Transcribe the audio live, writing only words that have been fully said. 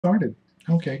Started.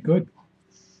 Okay, good.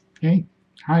 Hey,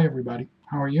 hi everybody.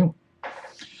 How are you?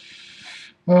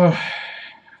 Uh,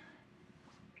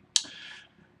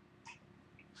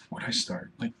 what I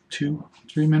start? Like 2,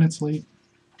 3 minutes late?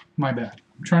 My bad.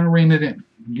 I'm trying to rein it in.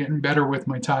 I'm getting better with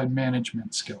my time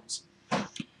management skills. I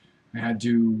had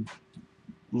to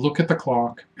look at the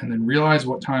clock and then realize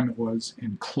what time it was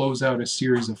and close out a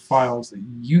series of files that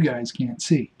you guys can't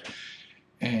see.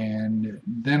 And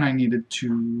then I needed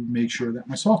to make sure that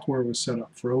my software was set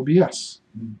up for OBS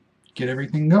and get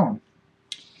everything going.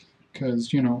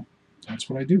 Because, that's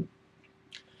what I do.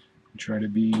 I try to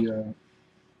be a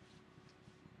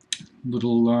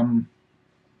little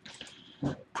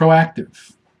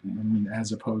proactive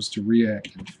as opposed to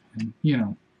reactive. And,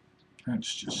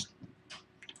 that's just,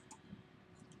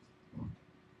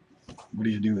 what do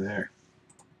you do there?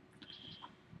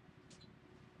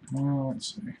 Well,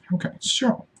 let's see. Okay,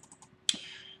 so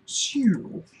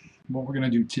what we're going to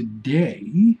do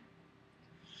today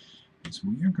is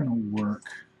we are going to work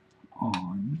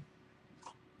on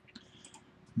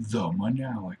the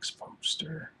Manalix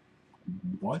poster.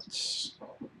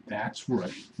 That's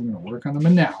right. We're going to work on the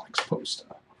Manalix poster.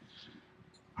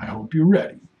 I hope you're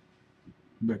ready.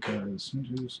 Because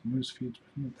news feeds,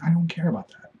 I don't care about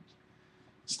that.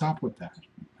 Stop with that.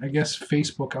 I guess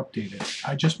Facebook updated.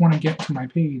 I just want to get to my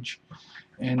page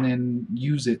and then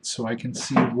use it so I can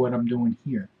see what I'm doing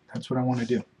here. That's what I want to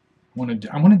do. I want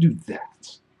to do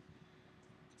that.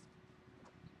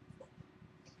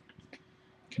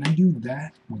 Can I do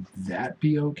that? Would that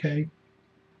be okay?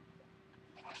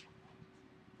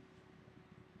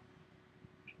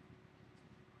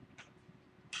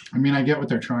 I mean, I get what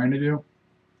they're trying to do.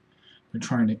 They're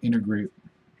trying to integrate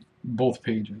both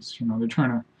pages. They're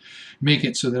trying to make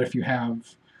it so that if you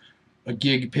have a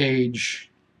gig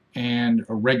page and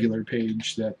a regular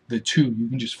page, that the two, you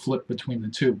can just flip between the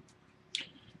two.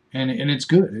 And it's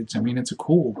good. It's a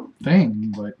cool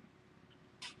thing, but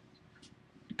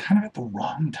kind of at the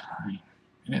wrong time.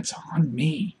 And it's on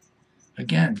me.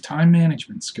 Again, time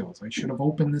management skills. I should have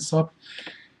opened this up,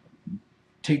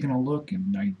 taken a look,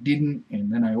 and I didn't.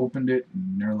 And then I opened it,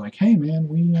 and they're like, "Hey, man,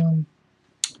 we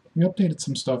updated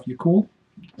some stuff. You cool?"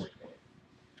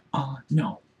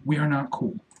 No, we are not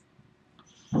cool.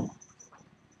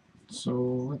 So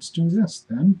let's do this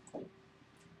then.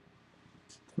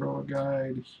 Throw a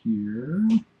guide here.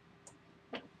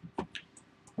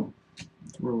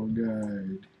 Throw a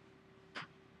guide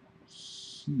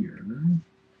here.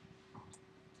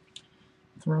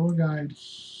 Throw a guide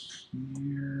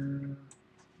here.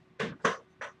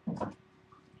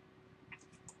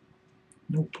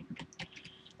 Nope.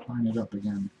 Line it up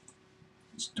again.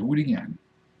 Let's do it again.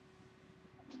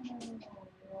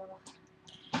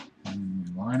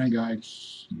 And line a guide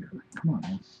here. Come on,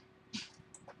 man.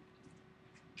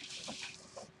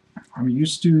 I'm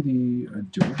used to the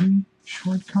Adobe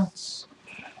shortcuts,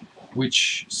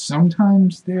 which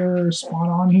sometimes they're spot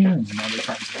on here and other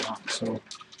times they're not. So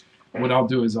what I'll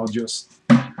do is I'll just,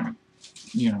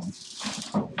 no,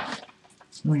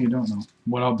 you don't know.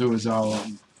 What I'll do is I'll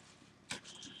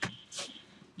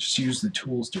just use the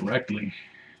tools directly.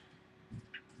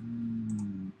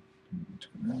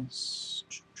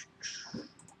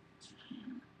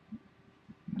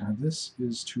 Now this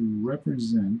is to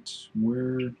represent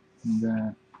where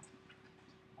that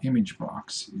image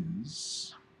box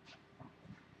is.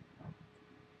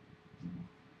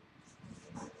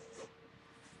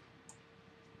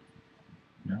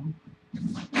 No?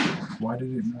 Why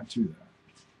did it not do that?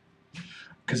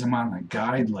 Because I'm on the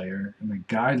guide layer, and the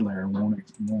guide layer won't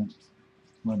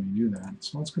let me do that.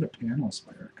 So let's go to panels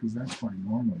layer, because that's where I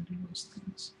normally do those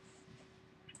things.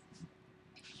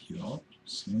 Yup,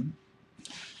 see?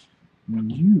 When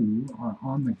you are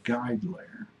on the guide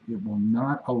layer, it will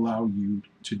not allow you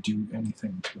to do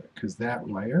anything to it, because that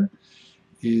layer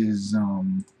is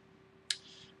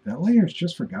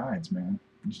just for guides, man.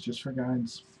 It's just for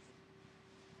guides.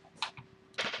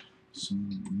 So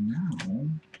now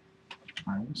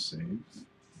I will save.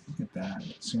 Look at that.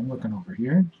 See, I'm looking over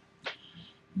here,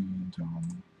 and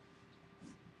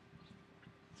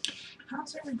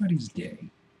how's everybody's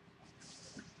day?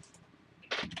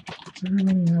 Is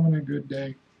everybody having a good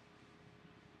day?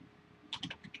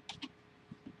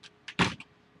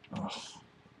 Oh,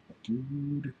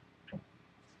 dude.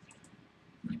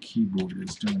 My keyboard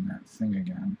is doing that thing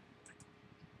again.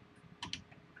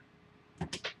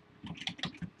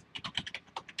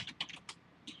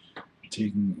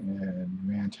 Taking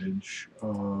advantage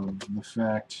of the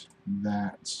fact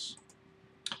that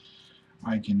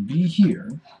I can be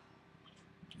here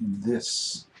in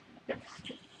this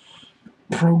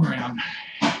program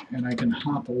and I can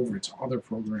hop over to other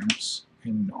programs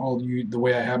and the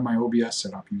way I have my OBS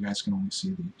set up, you guys can only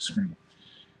see the screen.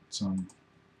 It's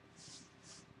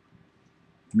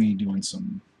me doing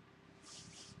some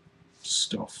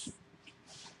stuff.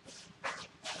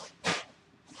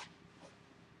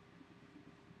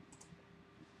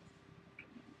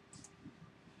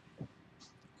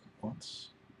 What?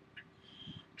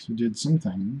 So did some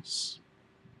things.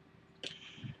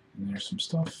 And there's some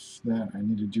stuff that I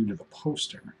need to do to the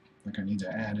poster. Like I need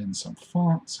to add in some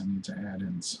fonts, I need to add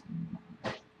in some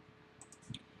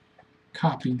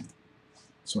copy.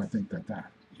 So I think that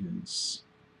that is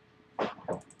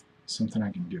something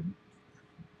I can do.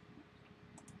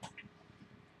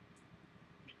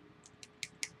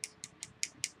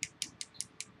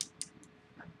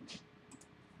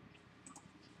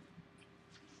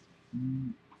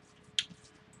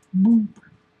 Boop.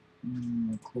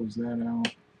 I'll close that out.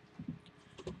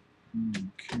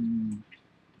 Okay.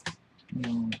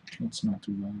 No, let's not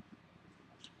do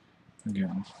that.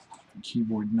 Again,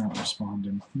 keyboard not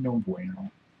responding. No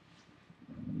bueno.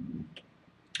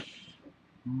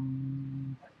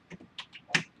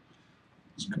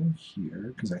 Let's go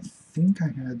here, because I think I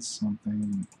had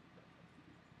something.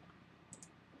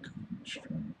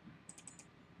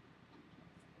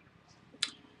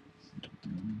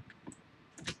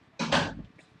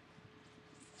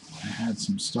 I had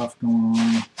some stuff going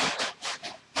on.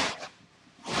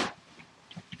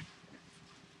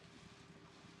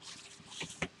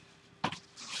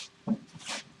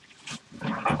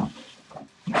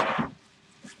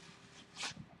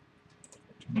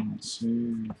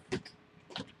 Save. There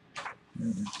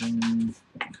we go.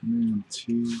 Command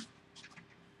T.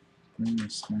 Bring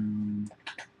this down.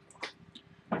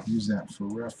 Use that for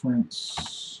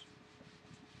reference.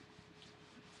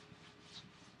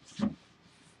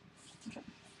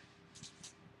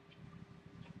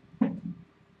 Let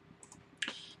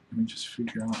me just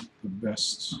figure out the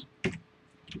best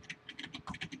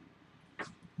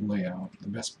layout, the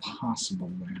best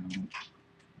possible layout.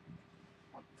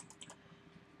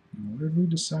 Now, where did we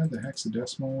decide the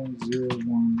hexadecimal? 0,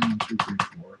 1, 2, 3,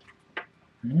 4.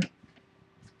 Right?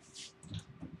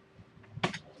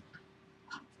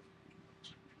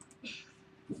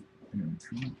 There we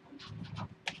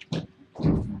go.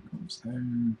 That goes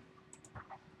there.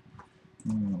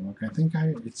 Oh, look, I think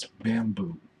it's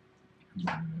bamboo is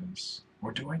what it is.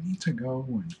 Or do I need to go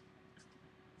and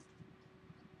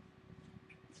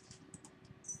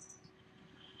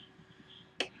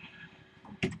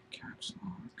caps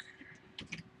lock?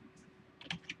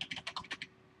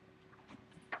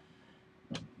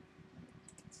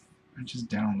 I just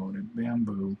downloaded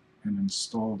Bamboo and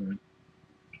installed it,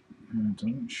 and it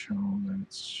doesn't show that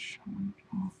it's showing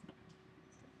off.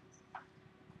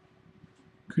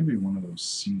 Could be one of those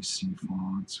CC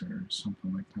fonts or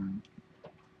something like that.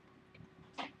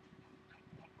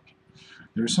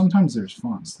 Sometimes there's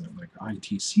fonts that are like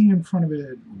ITC in front of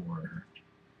it or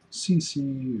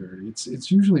CC, or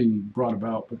it's usually brought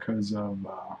about because of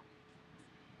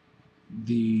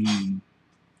the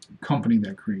company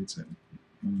that creates it,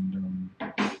 and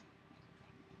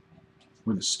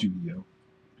or the studio,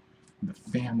 the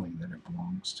family that it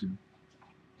belongs to.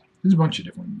 There's a bunch of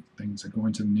different things that go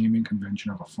into the naming convention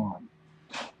of a font.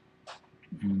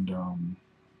 And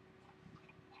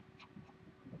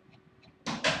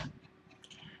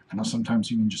I know sometimes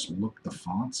you can just look the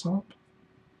fonts up.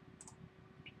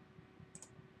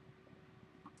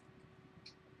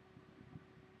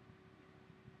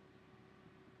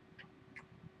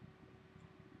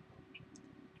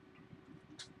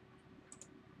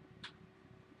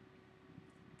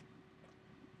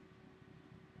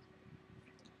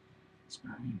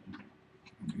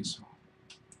 Okay, so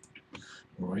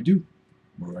what do I do?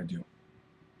 What do I do?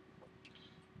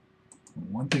 Well,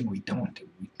 one thing we don't do,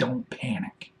 we don't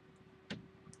panic.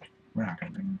 We're not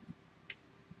going to panic.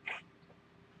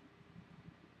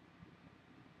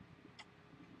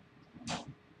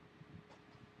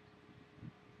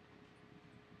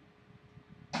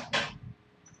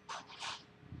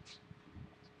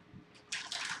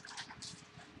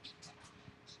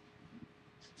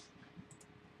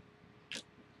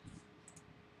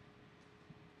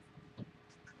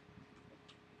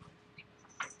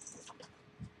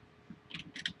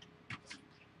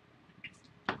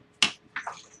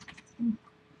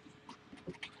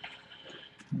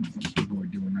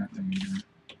 Keyboard doing that thing again.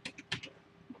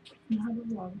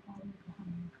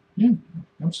 Yeah,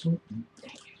 absolutely.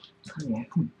 You're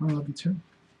welcome. I love you too.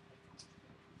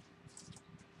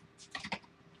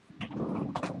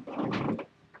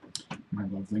 My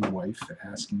lovely wife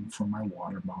asking for my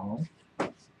water bottle.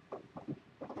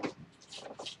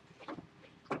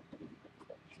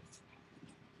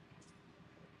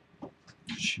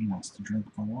 She wants to drink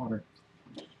my water,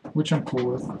 which I'm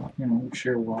cool with. You know, we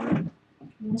share water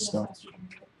and stuff.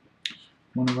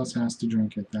 One of us has to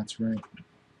drink it, that's right.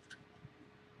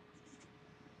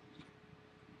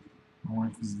 My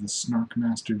wife is the snark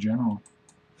master general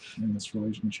in this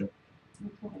relationship.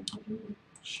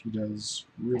 She does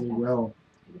really well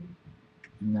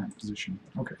in that position.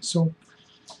 Okay, so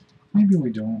maybe we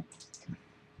don't.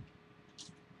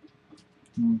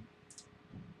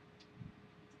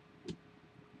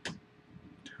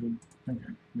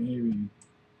 Okay, maybe.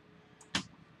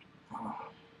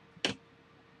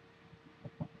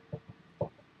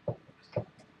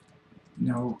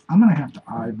 No, I'm gonna have to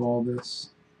eyeball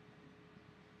this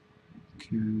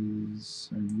because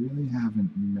I really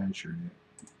haven't measured it.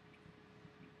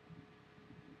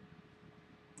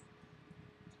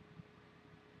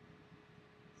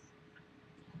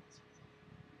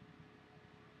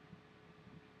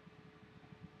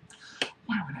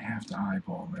 Why would I have to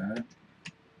eyeball that?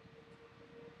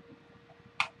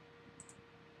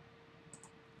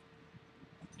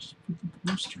 Just put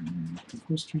the poster in. The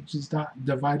poster is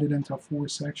divided into 4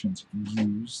 sections.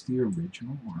 Use the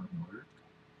original artwork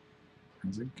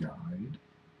as a guide,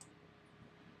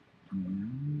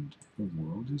 and the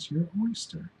world is your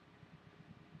oyster.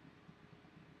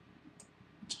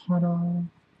 Ta-da!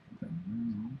 The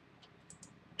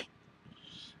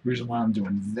reason why I'm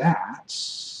doing that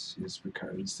is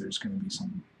because there's going to be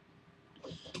some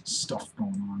stuff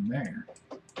going on there.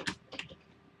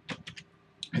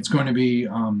 It's going to be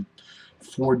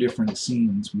 4 different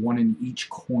scenes, one in each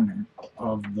corner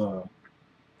of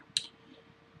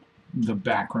the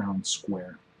background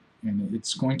square. And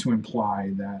it's going to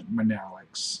imply that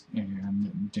Manalix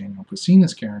and Daniel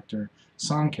Pesina's character,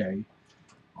 Sankey,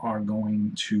 are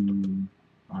going to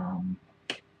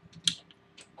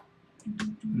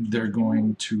they're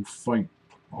going to fight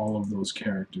all of those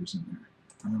characters in there.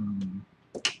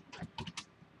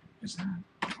 Is that?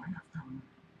 Do I have that one?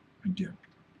 I do.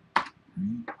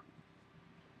 Right?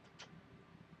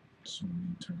 So we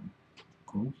need to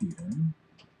go here.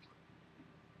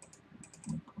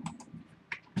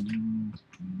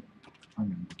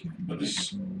 I'm getting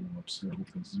so upset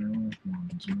with the 0, 1,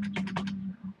 0, 0, 0,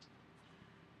 0.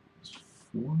 It's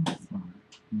 4, 5,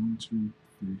 1, 2,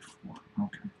 3, 4.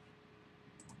 Okay.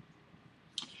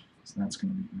 So that's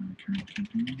going to be character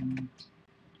name.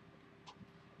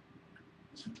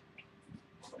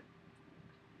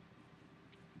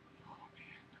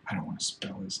 I don't want to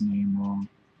spell his name wrong.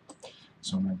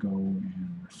 So I'm going to go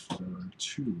and refer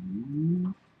to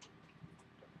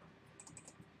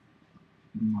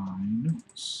my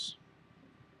notes.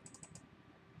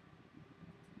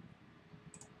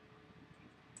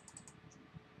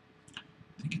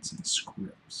 I think it's in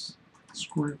scripts.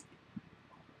 Script.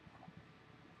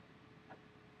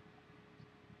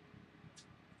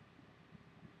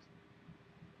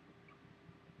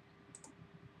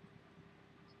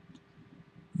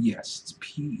 Yes, it's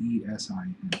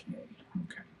Pesina.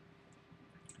 Okay.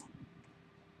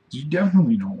 You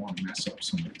definitely don't want to mess up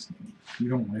somebody's name. You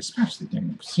don't want, especially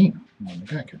Daniel Pesina.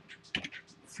 That could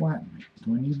flatten me.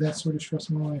 Do I need that sort of stress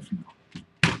in my life? No.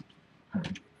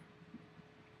 Alright.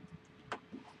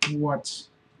 What?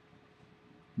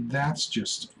 That's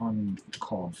just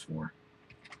uncalled for.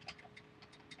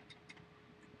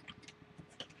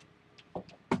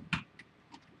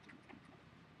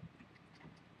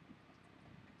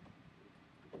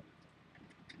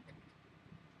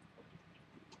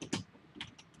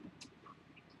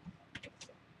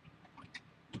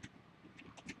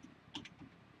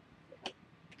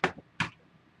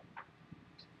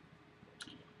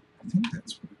 I think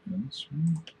that's what it is,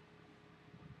 right?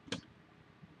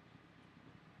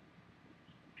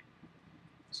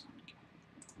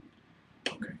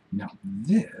 Okay, now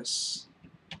this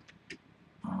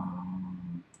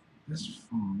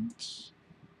font,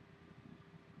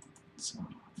 it's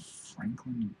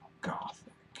Franklin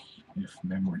Gothic, if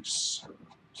memory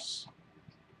serves.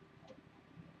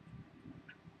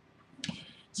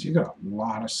 So you got a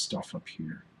lot of stuff up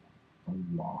here, a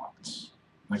lot.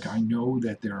 Like I know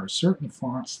that there are certain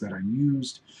fonts that are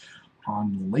used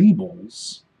on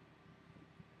labels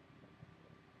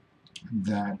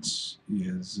that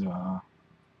is,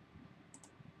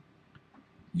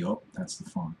 yup, that's the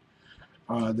font.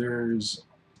 There's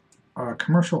a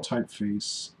commercial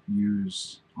typeface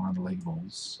used on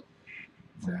labels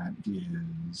that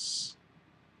is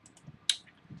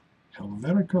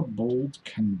Helvetica Bold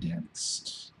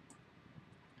Condensed.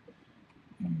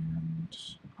 And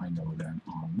I know that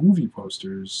on movie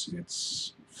posters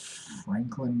it's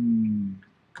Franklin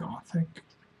Gothic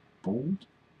Bold.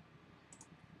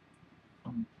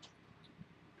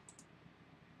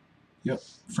 Yep,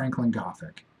 Franklin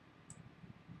Gothic.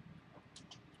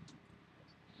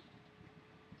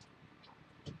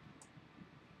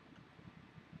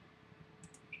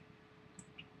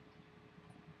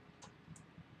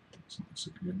 So it's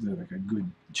like a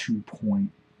good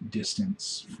 2-point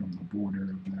distance from the border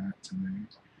of that to there.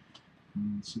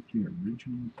 Let's look at the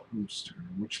original poster.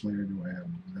 Which layer do I have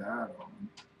that on?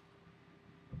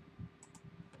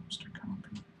 Poster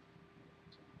copy.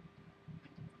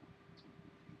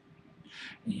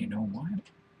 And you know what?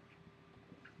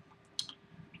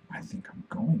 I think I'm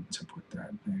going to put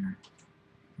that there.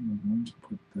 I'm going to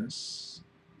put this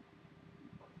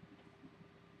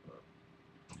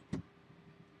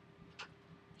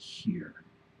here.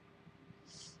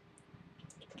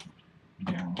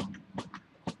 Down.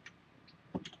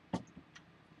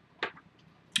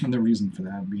 And the reason for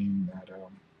that being that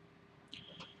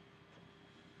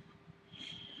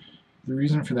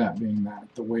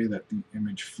the way that the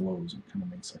image flows, it kind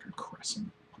of makes like a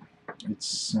crescent. It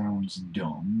sounds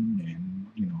dumb, and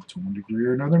you know, to one degree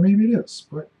or another, maybe it is.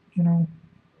 But you know,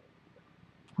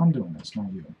 I'm doing this,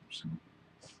 not you. So.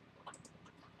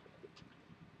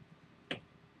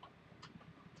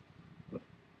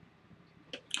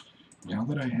 Now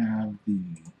that I have the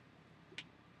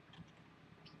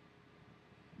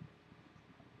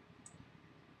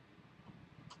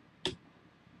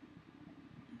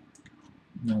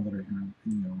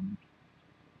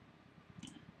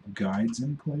guides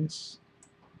in place,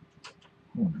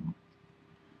 oh no.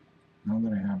 Now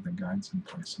that I have the guides in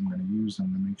place, I'm going to use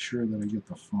them to make sure that I get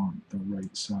the font the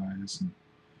right size and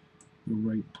the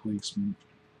right placement.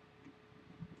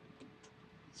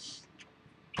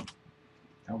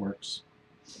 That works.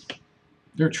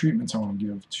 There are treatments I want to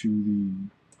give to the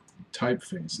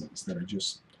typefaces that are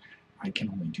just, I can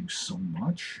only do so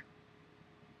much.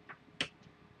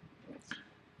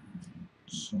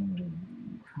 So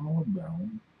how about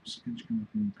sketch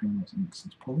copy, panels, inks?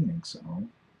 Let's pull the inks out.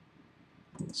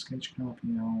 Pull the sketch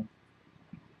copy out.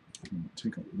 And we'll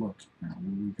take a look at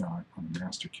what we got on the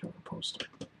Master Killer poster.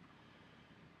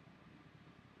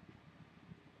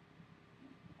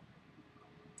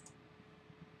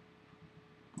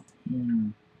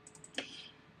 Here.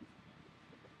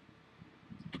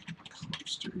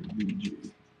 Poster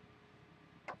VG.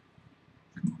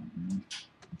 Come on, man.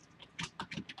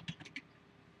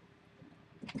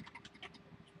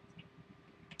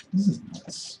 This is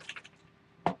nuts.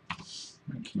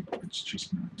 My keyboard's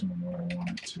just not doing what I want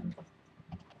it to.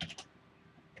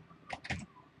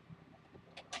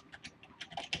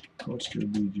 Poster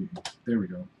VG. There we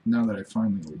go. Now that I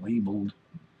finally labeled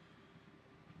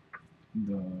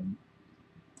the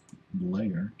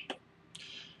layer.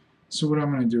 So what I'm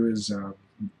going to do is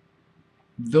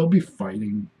they'll be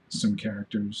fighting some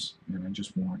characters, and I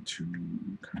just want to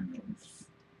kind of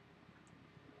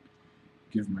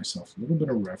give myself a little bit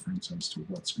of reference as to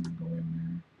what's going to go in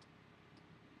there.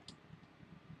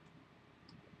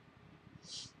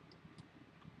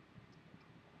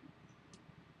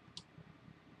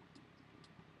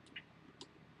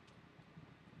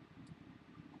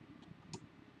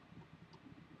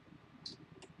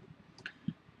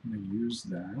 I'm going to use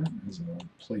that as a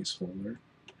placeholder,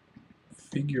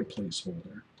 figure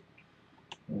placeholder,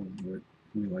 or what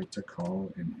we like to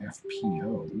call an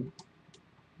FPO.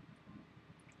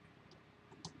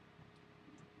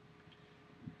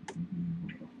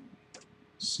 We will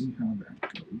see how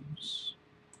that goes.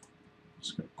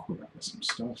 Just got to quit out of some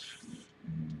stuff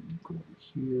and go over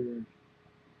here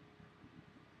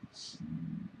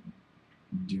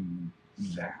and do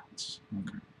that.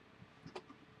 Okay.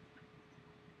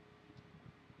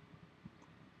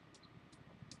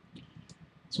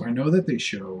 So I know that they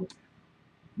show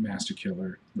Master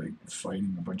Killer like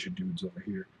fighting a bunch of dudes over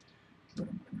here, but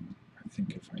I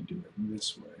think if I do it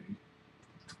this way,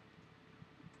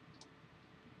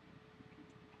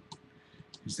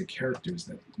 is the characters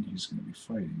that he's going to be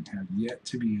fighting have yet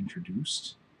to be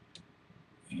introduced,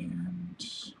 and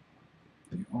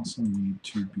they also need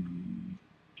to be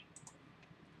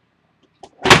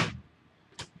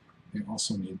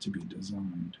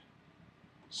designed.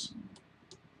 So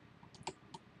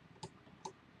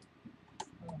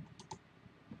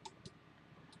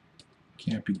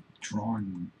can't be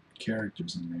drawing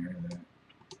characters in there that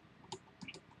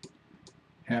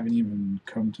haven't even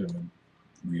come to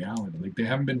reality. Like, they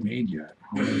haven't been made yet.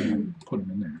 How do I put them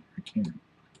in there? I can't.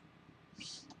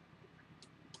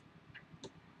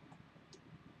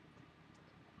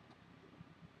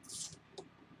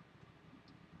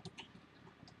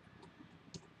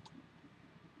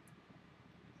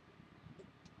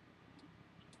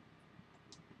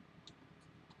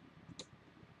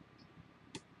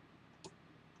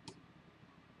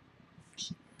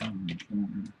 I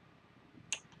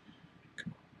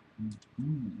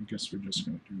guess we're just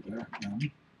going to do that now.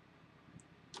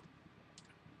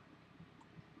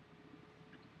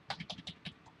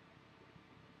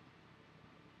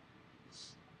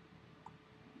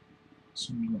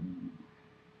 So I'm going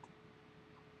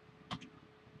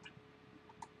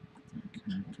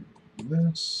to do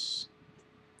this.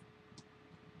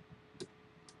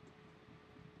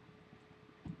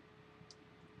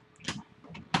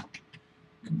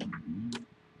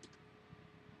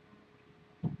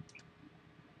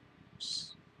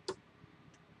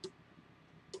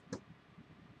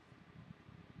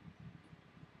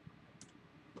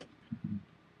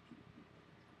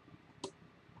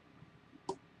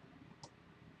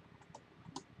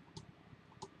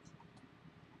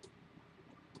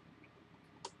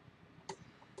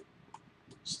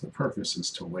 So the purpose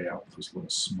is to lay out those little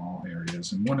small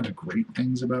areas. And one of the great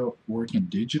things about working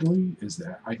digitally is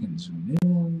that I can zoom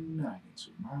in, I can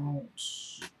zoom out.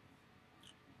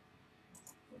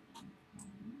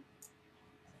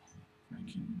 I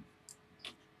can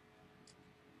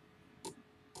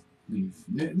leave.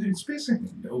 It's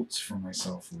basically notes for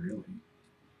myself, really.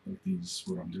 Like these,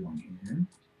 what I'm doing here.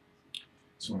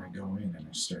 So when I go in and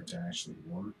I start to actually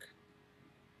work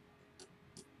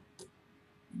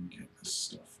and get this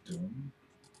stuff done.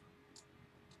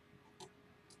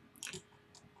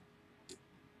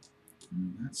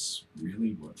 And that's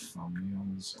really what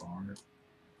thumbnails are.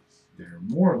 They're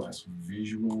more or less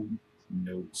visual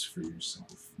notes for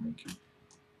yourself. Like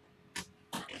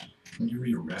when you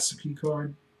read a recipe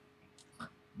card,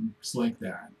 it's like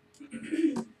that.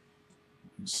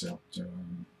 Except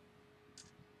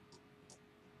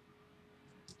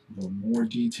the more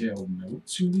detailed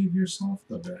notes you leave yourself,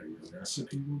 the better your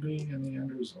recipe will be, and the end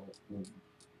result will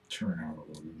turn out a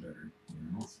little bit better,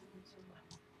 you know?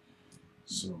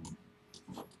 So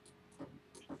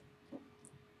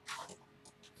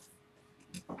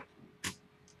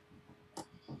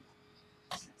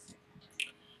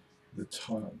the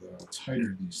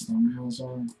tighter these thumbnails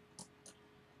are,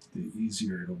 the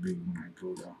easier it'll be when I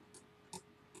go to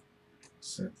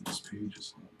set these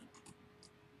pages up.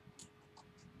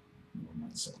 Well,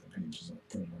 not set the pages up,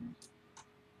 but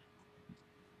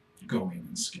go in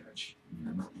and sketch, you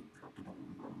know?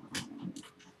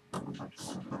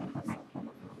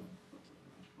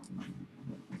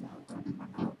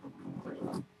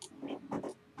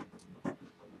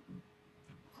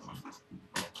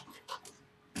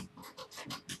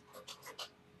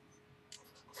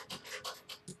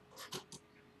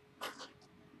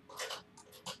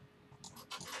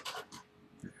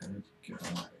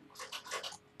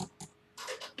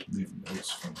 Leave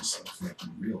notes for myself, like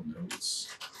real notes.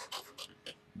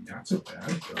 That's a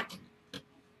bad copy.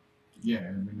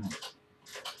 Yeah, we know.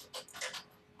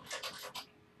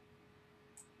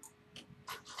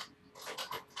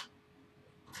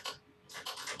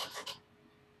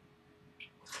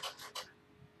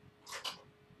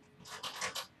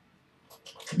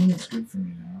 I mean, it's good for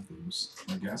me to have those,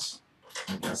 I guess.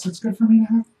 I guess it's good for me to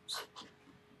have those.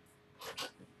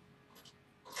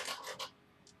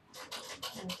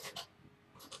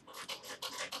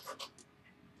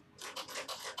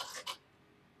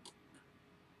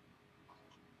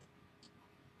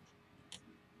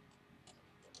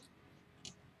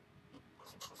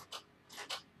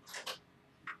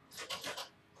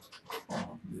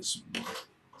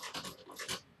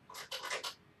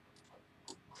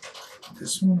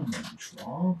 This one I'm going to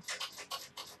draw,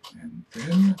 and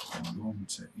then I'm going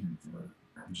to invert.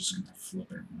 I'm just going to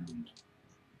flip it around.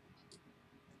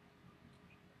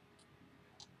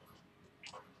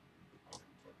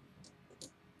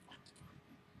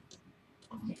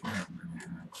 Here I'm going to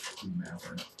have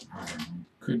whomever. I don't know.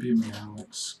 Could be me,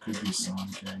 Alex. Could be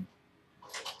Sanke.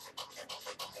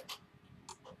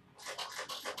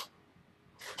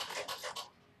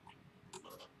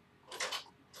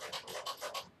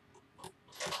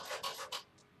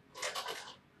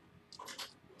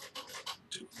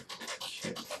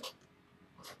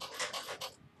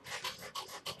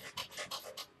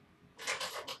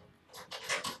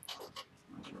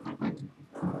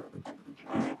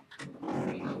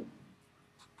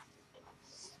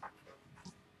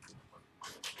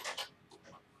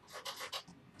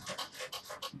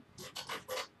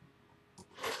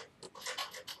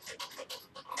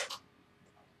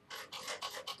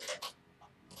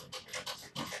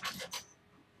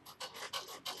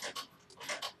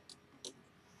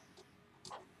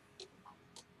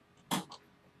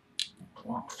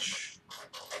 Watch.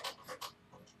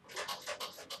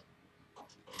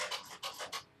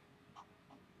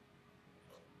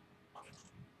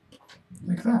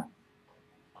 Like that.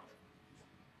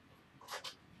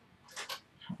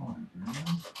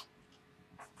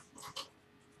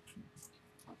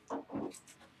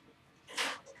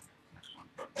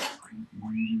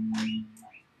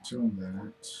 doing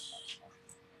that.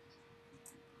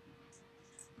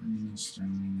 Bring this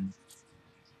down.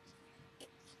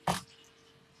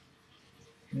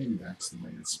 Maybe that's the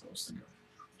way it's supposed to go.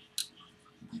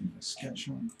 In the sketch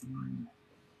on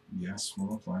here. Yes,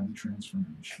 we'll apply the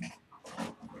transformation.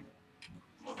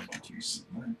 Do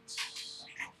select.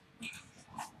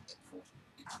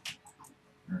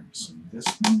 Alright, so this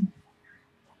one,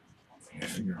 I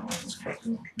figure out where it's going to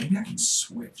go. Maybe I can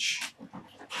switch.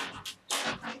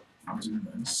 I'll do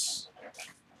this.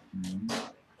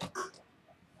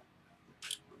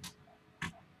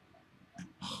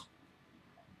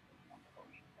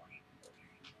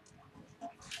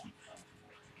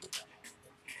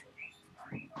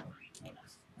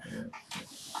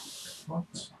 What?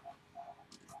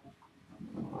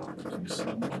 Do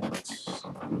select.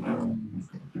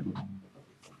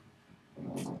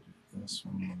 This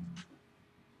one.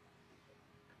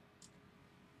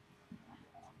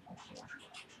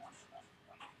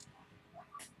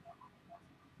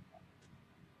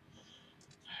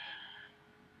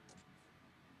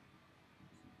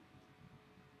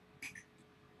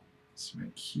 So my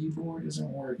keyboard isn't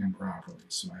working properly,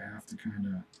 so I have to kind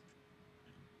of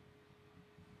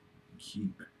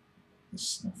keep this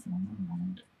stuff on my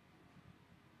mind.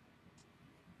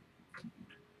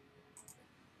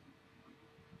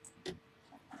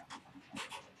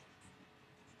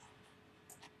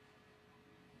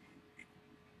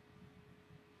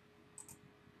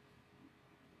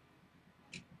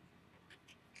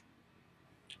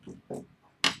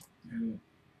 Edit.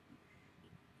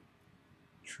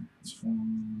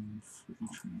 Transform. Free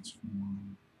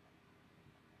transform.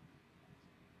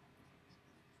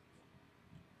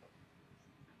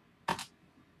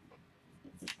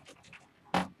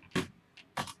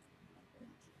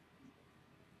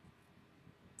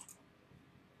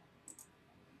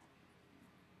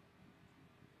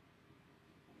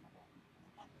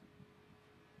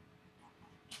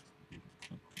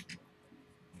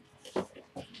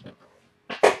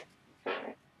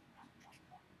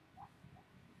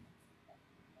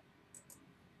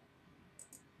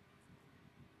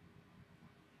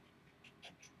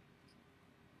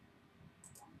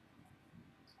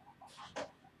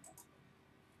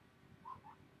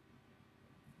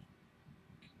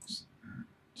 So that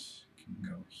can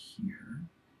go here.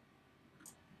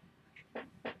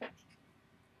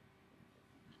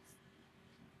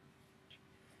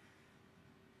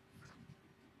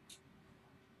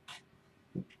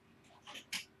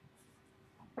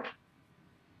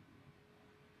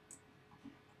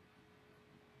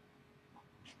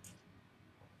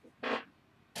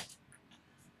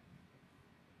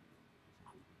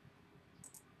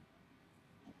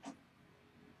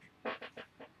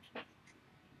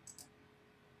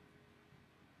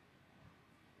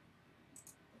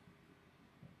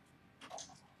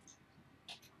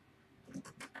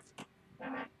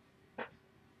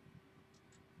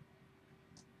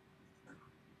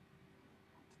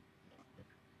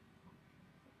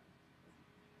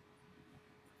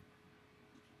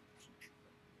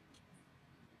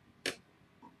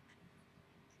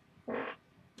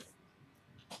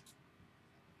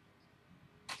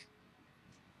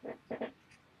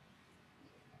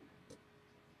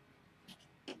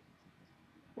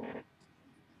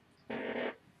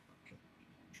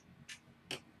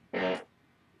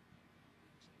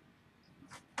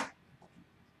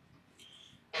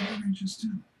 What did I just do?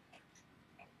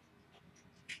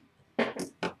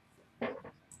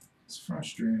 It's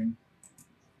frustrating,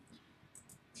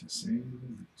 to say the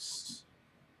least.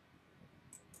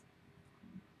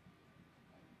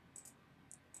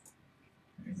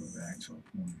 I go back to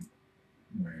a point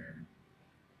where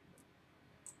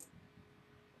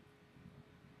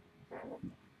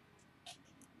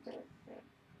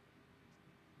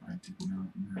I did not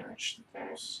merge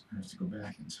those. I have to go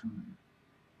back in time.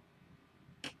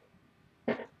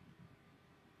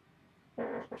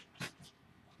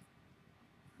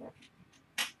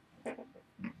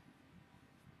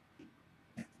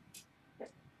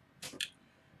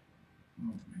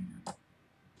 Oh man.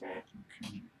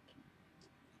 Okay.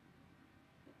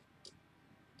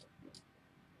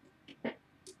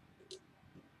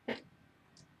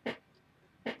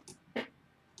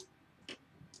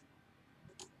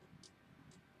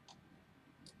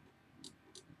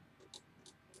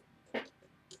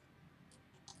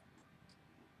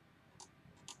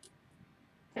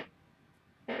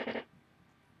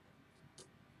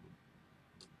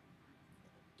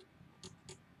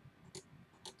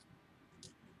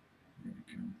 There we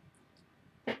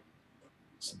go.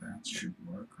 So that should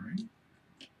work, right?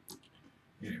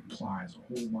 It implies a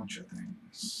whole bunch of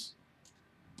things.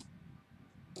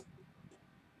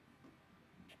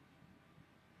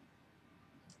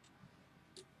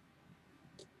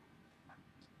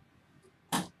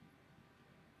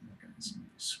 This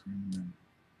might be screaming.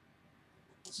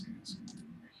 This guy's gonna be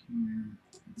over here.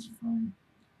 That's fine.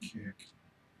 Kick.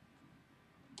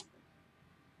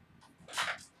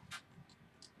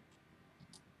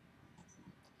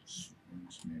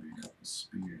 Swings, maybe a couple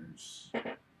spears.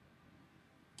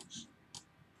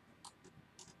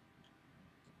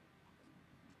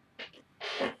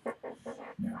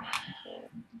 Now,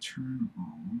 turn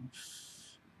off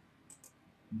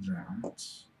that.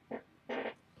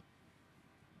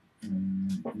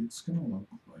 And it's going to look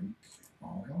like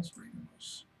all hell's breaking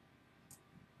loose.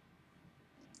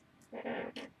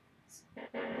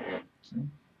 See?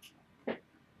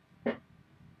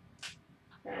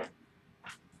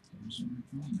 Those are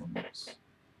my thumbs.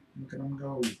 Look at them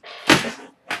go.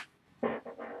 I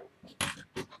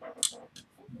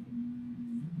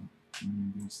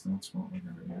guess that's what we're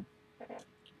going to do.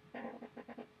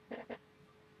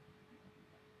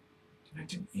 Did I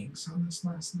do inks on this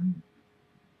last night?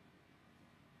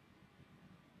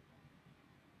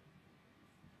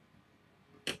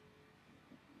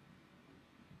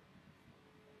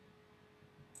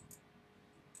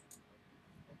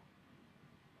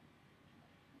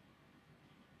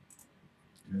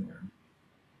 There.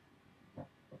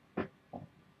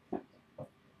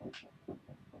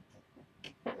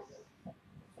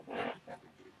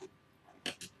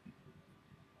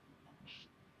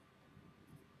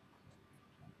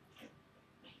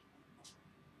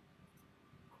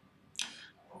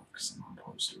 Oh, because I'm on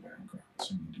poster background,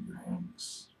 so I need to do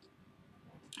inks.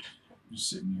 I'm just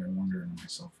sitting here wondering to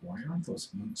myself, why aren't those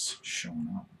inks showing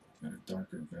up at a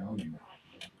darker value?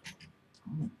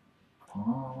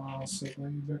 Oh,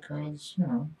 possibly because, you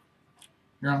know,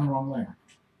 you're on the wrong layer.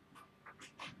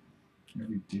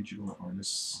 Every digital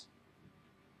artist's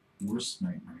worst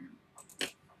nightmare.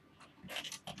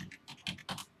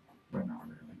 But not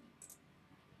really.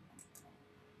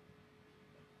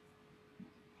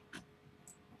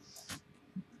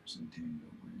 There's a data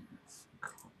layer for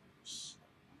colors.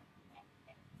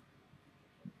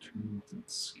 Turn off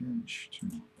that sketch,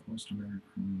 turn off poster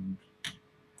background.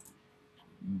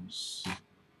 This.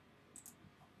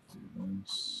 Do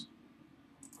this.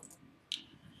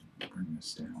 Bring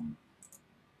this down.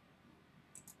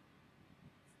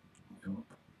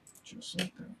 Up, just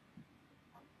like that.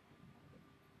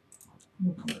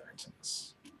 We'll come back to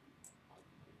this.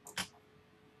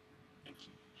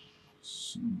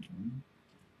 So,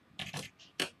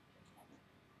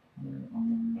 where are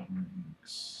our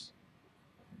inks?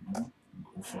 There we go.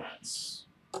 Go flats.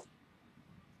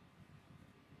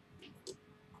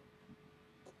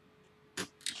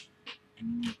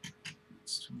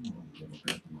 Let's do a little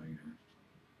bit lighter.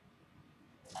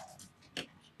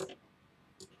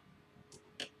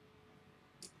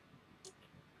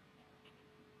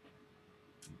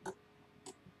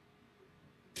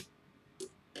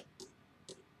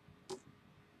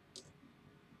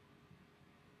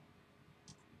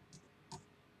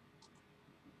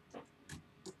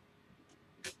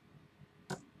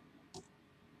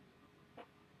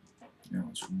 Now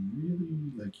it's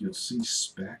really like you'll see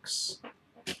specks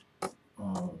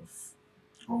of,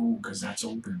 oh, because that's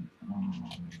open. Oh,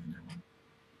 what am I doing?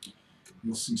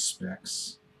 You'll see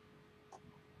specks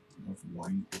of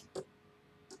white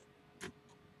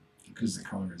because the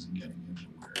color isn't getting into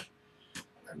where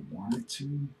I want it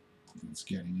to. It's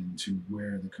getting into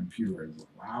where the computer is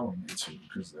allowing it to,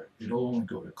 because it'll only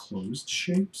go to closed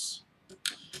shapes.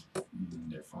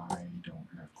 And if I don't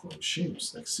have closed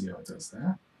shapes, like see how it does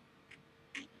that?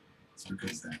 It's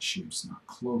because that shape's not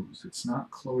closed. It's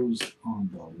not closed on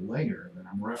the layer that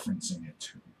I'm referencing it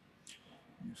to.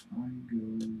 If I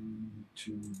go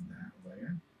to that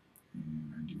layer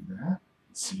and I do that,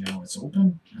 see how it's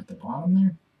open at the bottom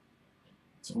there?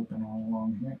 It's open all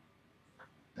along here.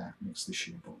 That makes the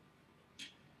shape open.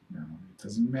 Now, it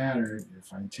doesn't matter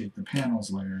if I take the panels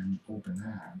layer and open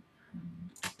that.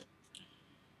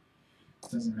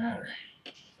 It doesn't matter.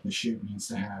 The shape needs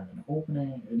to have an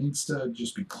opening. It needs to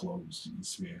just be closed. It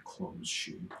needs to be a closed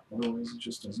shape. Otherwise, it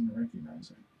just doesn't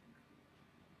recognize it.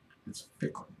 It's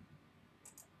fickle.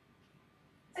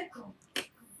 Fickle.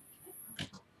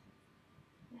 Fickle.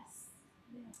 Yes.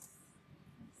 Yes.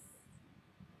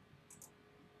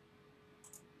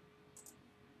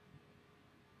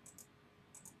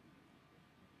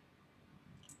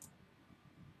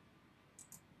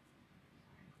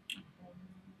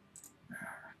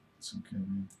 It's okay,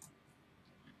 man.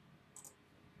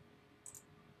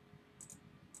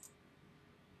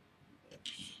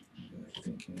 I really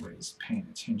think anybody's paying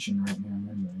attention right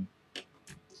now, anyway.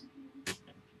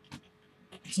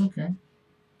 It's okay.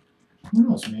 Who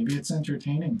knows? Maybe it's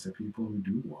entertaining to people who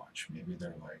do watch. Maybe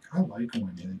they're like, I like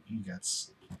when he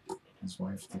gets his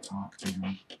wife to talk to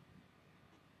him.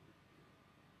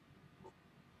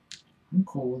 I'm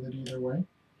cool with it either way.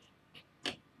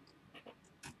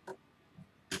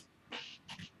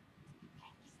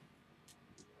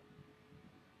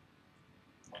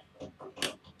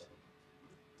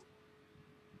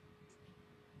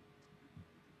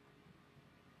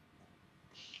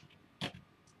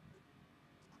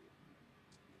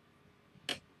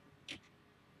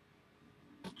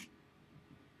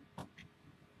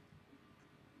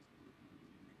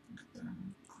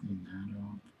 Clean that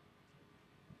up.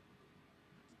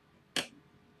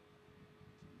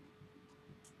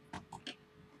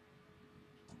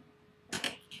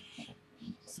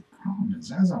 The problem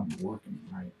is, as I'm working,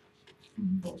 right,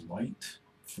 the light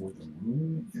for the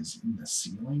room is in the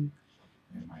ceiling,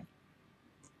 and my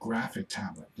graphic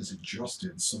tablet is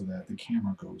adjusted so that the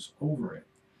camera goes over it,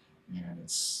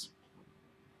 and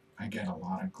I get a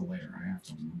lot of glare. I have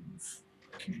to move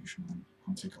occasionally.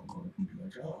 I'll take a look and be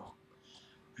like, oh,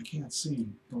 I can't see.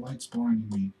 The light's blinding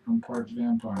me. I'm part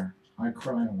vampire. I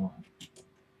cry a lot.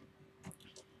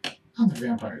 Other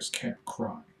vampires can't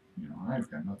cry. You know, I've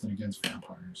got nothing against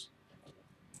vampires.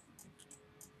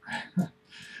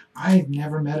 I've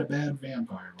never met a bad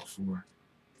vampire before.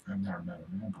 I've never met a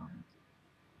vampire.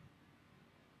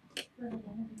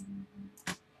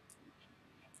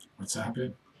 What's that,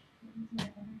 babe?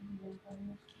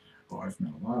 Oh, I've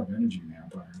met a lot of energy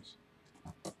vampires.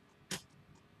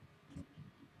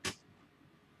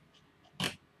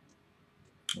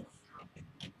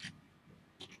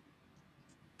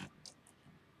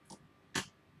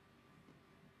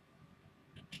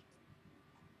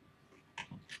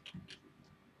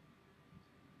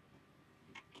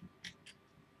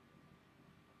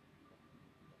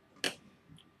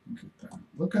 Look at that.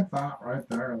 Look at that right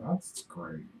there. That's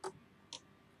great.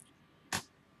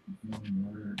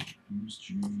 Word, use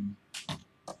G.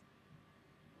 Look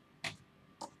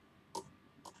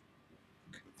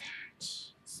at that.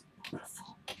 It's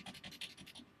beautiful.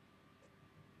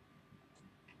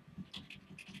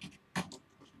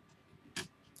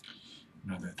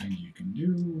 Another thing you can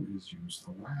do is use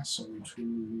the lasso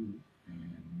tool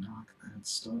and knock that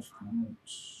stuff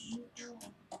out.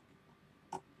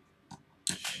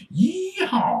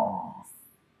 Yeehaw!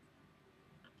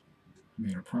 I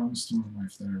made a promise to my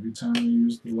wife that every time I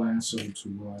used the lasso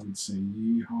tool, I would say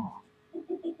yeehaw.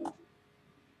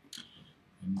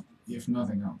 And if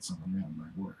nothing else, I'm a man of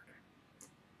my word.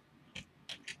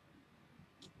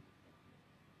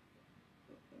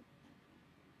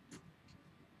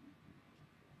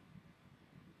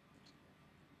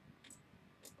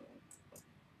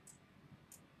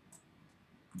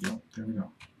 Yep, there we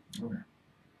go. Okay.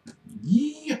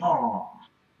 Yeehaw!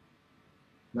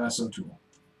 Lasso tool.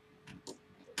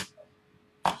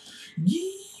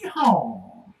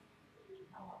 Yeehaw!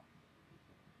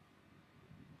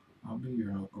 I'll be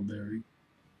your Huckleberry.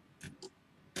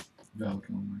 Val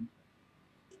Kilmer.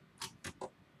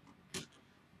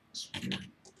 It's weird.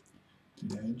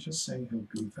 Did I just say he'll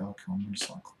be Val Kilmer's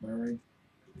Huckleberry?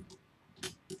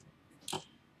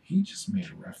 He just made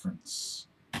a reference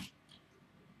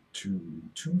to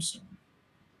Tombstone,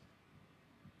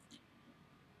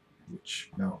 which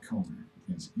Val Kilmer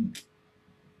is in.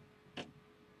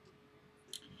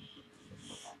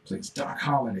 Plays Doc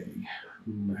Holliday,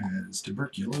 who has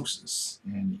tuberculosis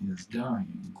and is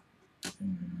dying,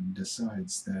 and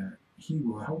decides that he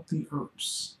will help the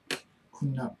Earps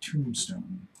clean up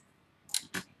Tombstone,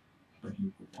 but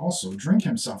he will also drink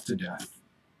himself to death,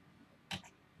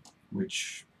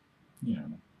 which, you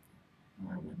know,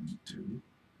 I wouldn't do.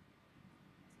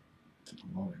 Did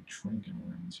a lot of drinking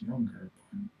when I was younger,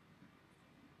 but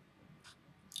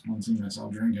I don't see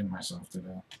myself drinking myself to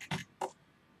death.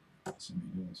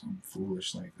 Somebody doing something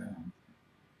foolish like that.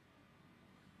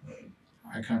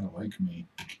 I kind of like me.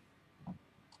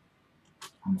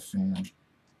 I'm a fan. I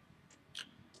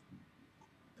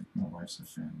think my wife's a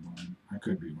fan of mine. I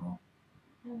could be wrong.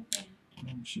 Okay.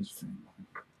 No, she's a fan of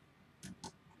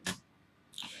mine.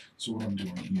 So what I'm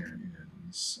doing here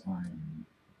is I'm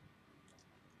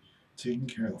taking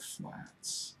care of the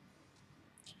flats.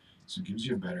 So it gives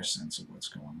you a better sense of what's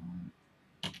going on.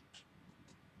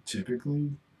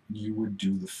 Typically, you would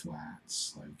do the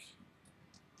flats like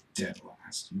dead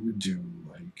last. You would do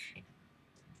like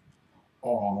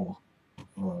all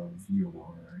of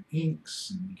your inks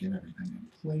and get everything in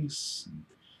place, and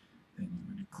then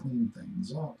you would clean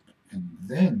things up, and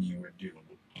then you would do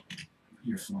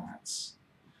your flats.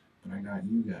 But I got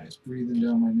you guys breathing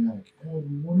down my neck. Oh,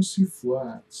 we want to see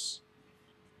flats.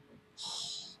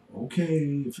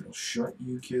 Okay, if it'll shut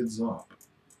you kids up.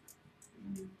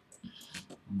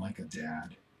 I'm like a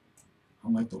dad.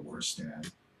 I'm like the worst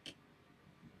dad.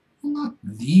 Well, not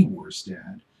the worst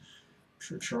dad. I'm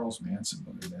sure Charles Manson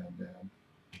was a bad dad.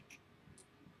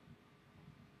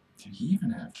 Did he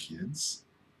even have kids?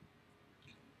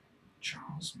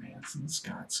 Charles Manson's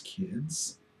got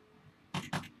kids?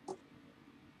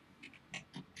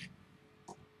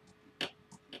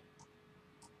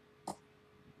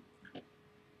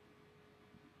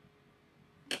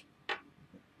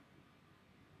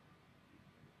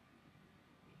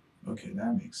 Okay,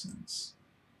 that makes sense.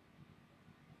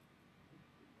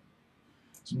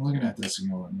 So I'm looking at this and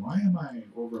going, why am I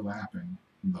overlapping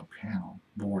the panel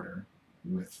border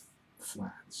with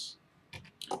flats?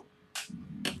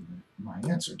 And my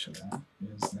answer to that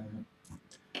is that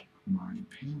my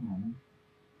panel,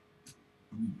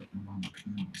 I'm on the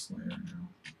panels layer now.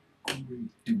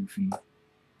 Great doofy.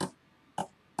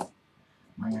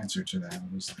 My answer to that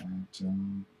was that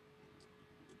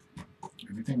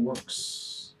everything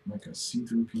works like a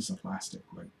see-through piece of plastic,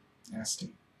 like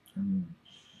acetate.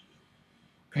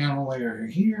 Panel layer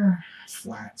here,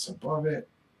 flats above it.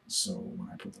 So when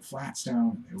I put the flats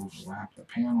down and they overlap the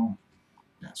panel,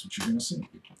 that's what you're going to see.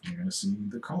 You're going to see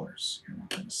the colors. You're not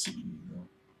going to see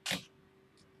the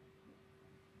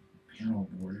panel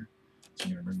border. So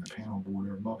you're going to bring the panel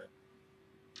border above it.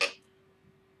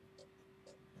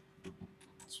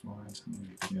 That's why I tell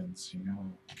you kids, you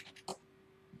gotta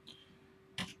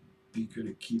be good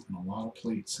at keeping a lot of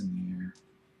plates in the air.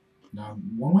 Now,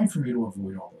 one way for me to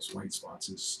avoid all those white spots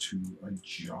is to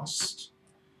adjust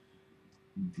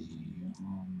the,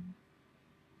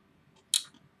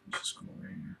 let's just go over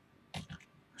here,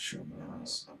 show you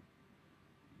guys.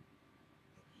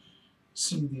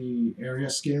 See the area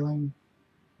scaling?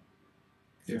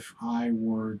 If I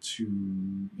were to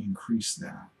increase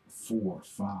that 4 or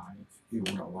 5, it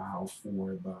would allow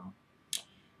for the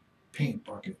paint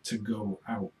bucket to go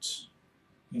out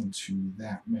into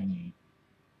that many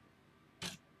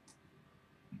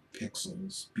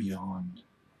pixels beyond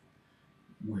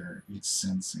where it's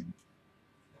sensing.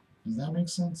 Does that make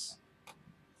sense?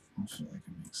 I feel like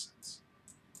it makes sense.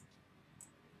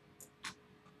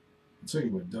 I'll tell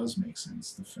you what does make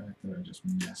sense, the fact that I just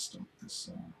messed up this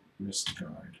wrist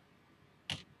guard.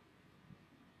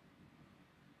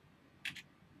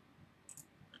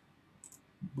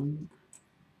 Boop.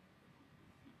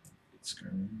 Let's go.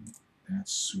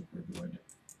 That's super good.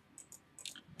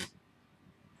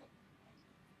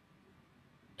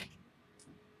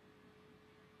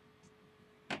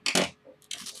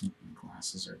 My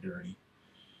glasses are dirty.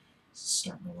 It's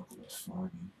starting to look a little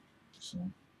foggy. So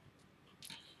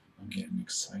I'm getting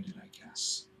excited, I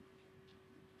guess.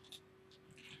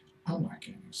 I'm not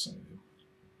getting excited.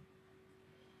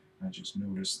 I just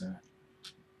noticed that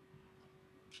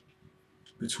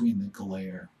between the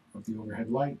glare of the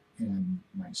overhead light and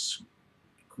my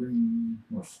screen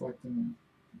reflecting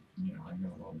it, you know, I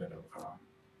got a little bit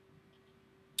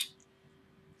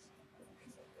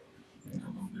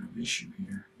of issue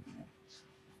here.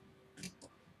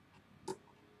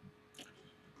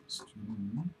 It's too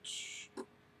much.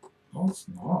 Oh, it's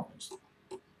not.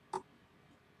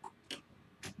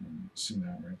 See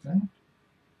that right there?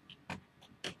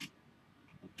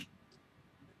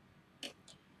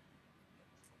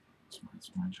 It's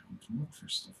my job to look for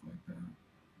stuff like that.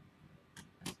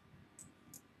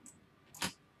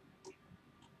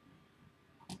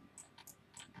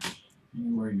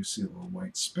 Anywhere you see a little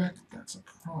white speck, that's a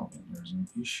problem. There's an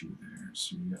issue there,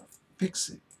 so you gotta fix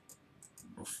it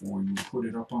before you put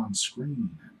it up on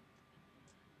screen and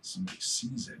somebody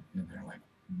sees it and they're like,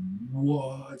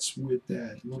 what's with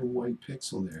that little white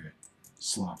pixel there?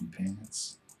 Sloppy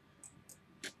pants.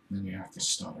 Then you have to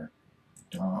stutter.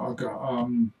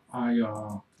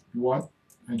 What?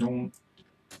 I don't,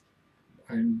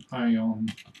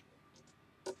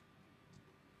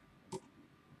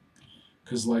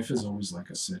 because life is always like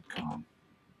a sitcom.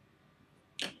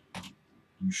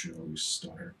 You should always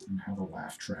stutter and have a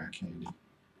laugh track handy.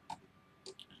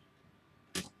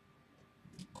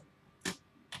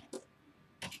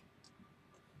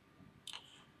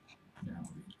 Now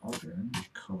the other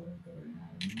color that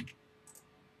I had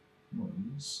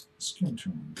was skin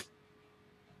tone.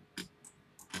 There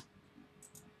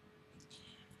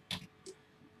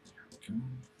we go.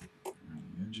 Around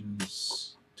the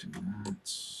edges, do that.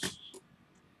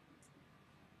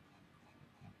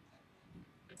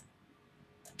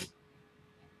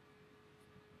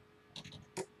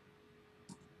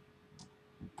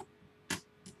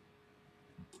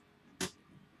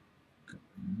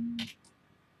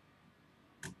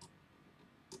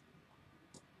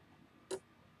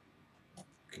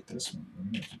 Get this one. Let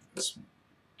me do this one.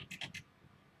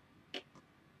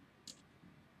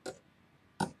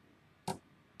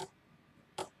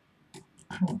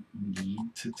 I don't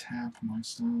need to tap my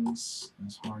stylus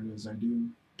as hard as I do.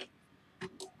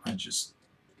 I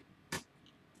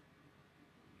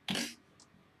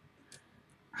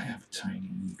have a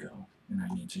tiny ego, and I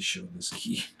need to show this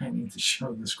key. I need to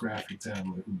show this graphic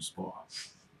tablet who's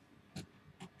boss. I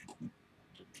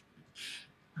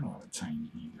don't have a tiny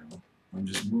ego. I'm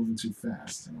just moving too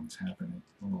fast, and I'm tapping it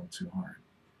a little too hard.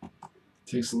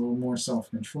 Takes a little more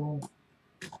self-control.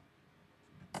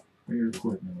 But your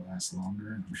equipment will last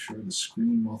longer, and I'm sure the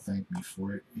screen will thank me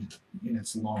for it in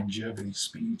its longevity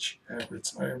speech at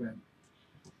retirement.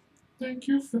 Thank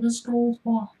you for this gold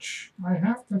watch. I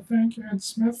have to thank Ed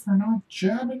Smith for not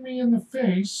jabbing me in the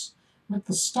face with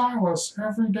the stylus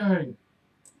every day.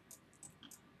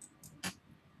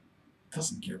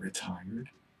 Doesn't get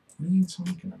retired. What are you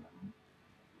talking about?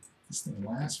 This thing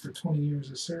lasts for 20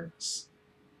 years of service.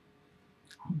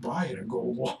 I'll buy it a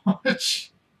gold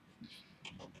watch.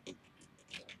 No,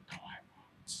 I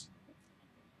won't.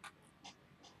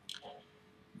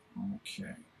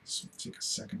 Okay, so take a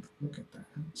second to look at that.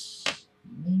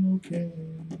 Okay.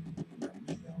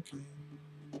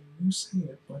 You say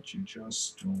it, but you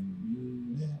just don't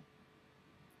mean it.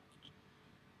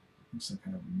 Looks like I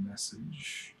have a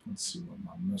message. Let's see what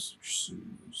my message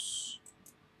says.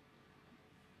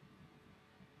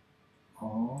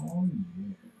 Oh,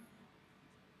 yeah.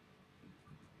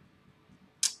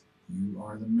 You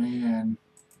are the man.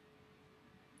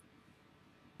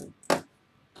 You are the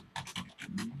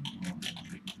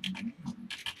man.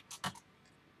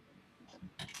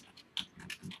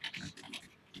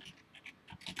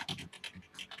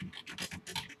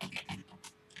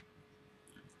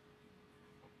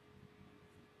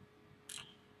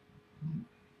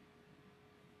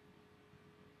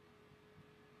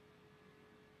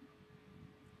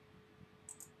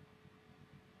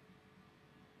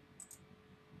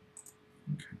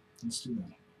 Okay, let's do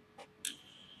that.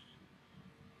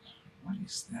 What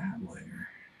is that layer?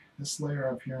 This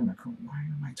layer up here in the corner. Why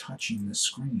am I touching the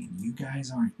screen? You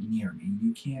guys aren't near me.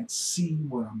 You can't see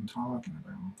what I'm talking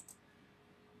about.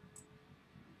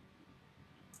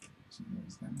 So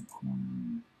there's that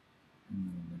corner. And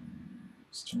then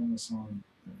let's turn this on.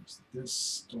 There's this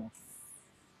stuff.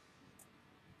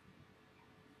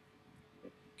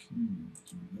 Okay,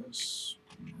 do this.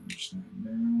 Merge that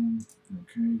down.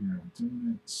 Okay, you're not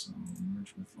doing it, so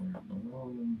merge with layer below.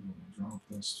 We'll drop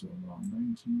this to about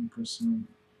 19%.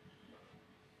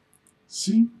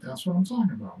 See, that's what I'm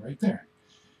talking about right there.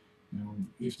 Now,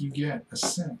 if you get a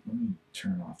sense, let me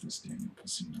turn off this Daniel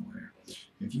Placino layer.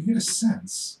 If you get a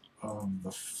sense of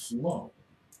the flow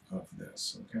of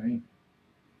this, okay?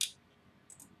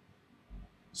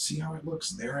 See how it looks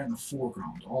there in the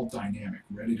foreground, all dynamic,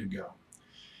 ready to go.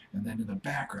 And then in the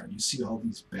background, you see all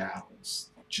these battles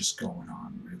just going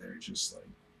on where they're just like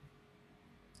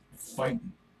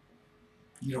fighting.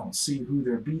 You don't see who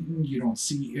they're beating. You don't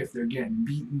see if they're getting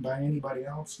beaten by anybody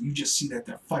else. You just see that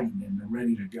they're fighting and they're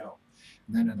ready to go.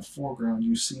 And then in the foreground,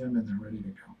 you see them and they're ready to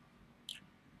go.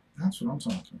 That's what I'm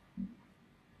talking about.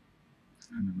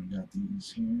 And then we got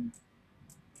these here.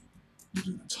 We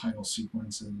do the title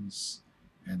sequences.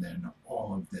 And then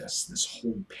all of this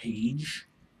whole page.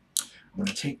 I'm going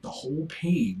to take the whole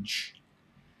page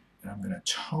and I'm going to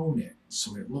tone it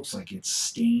so it looks like it's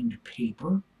stained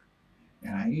paper.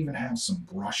 And I even have some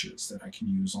brushes that I can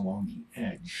use along the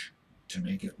edge to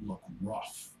make it look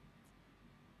rough.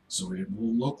 So it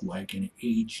will look like an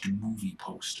aged movie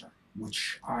poster,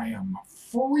 which I am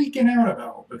freaking out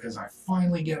about because I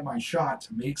finally get my shot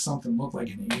to make something look like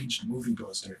an aged movie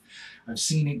poster. I've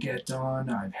seen it get done.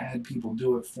 I've had people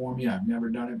do it for me. I've never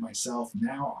done it myself.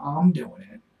 Now I'm doing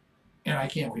it. And I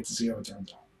can't wait to see how it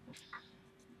turns out.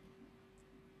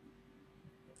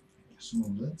 So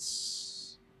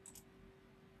let's...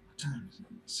 What time is it?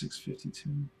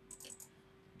 6:52?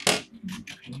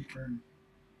 Paper.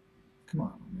 Come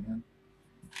on, man.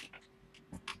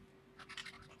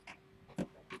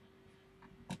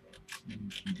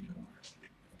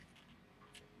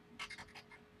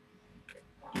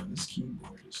 Oh, this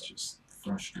keyboard is just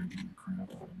frustrating the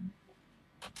crap out of me.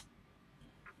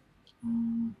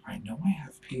 I know I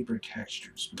have paper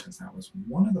textures because that was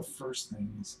one of the first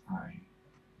things I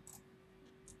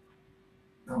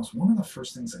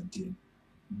did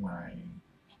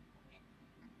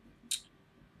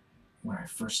when I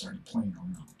first started playing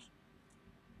around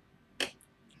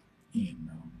in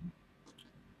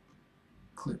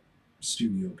Clip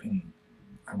Studio Paint.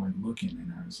 I went looking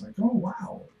and I was like, oh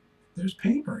wow, there's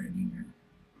paper in here.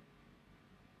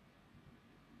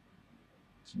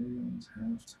 Materials,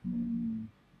 halftone,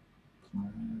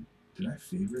 plaid. Did I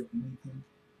favorite anything?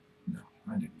 No,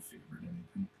 I didn't favorite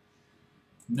anything.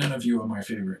 None of you are my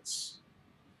favorites.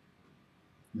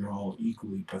 They're all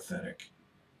equally pathetic.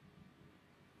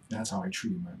 That's how I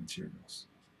treat my materials.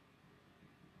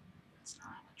 That's not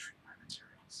how I treat my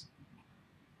materials.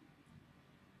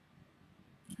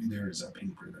 And there is a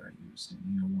paper that I used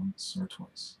in once or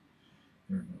twice.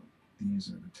 There we go. These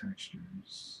are the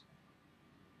textures.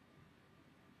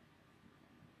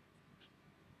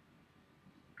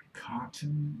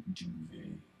 Cotton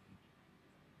duvet.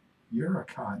 You're a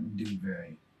cotton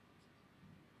duvet.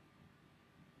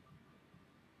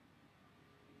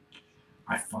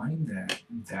 I find that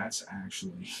that's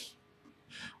actually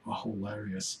a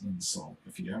hilarious insult.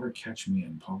 If you ever catch me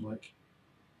in public,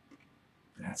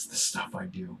 that's the stuff I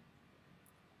do.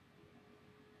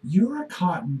 You're a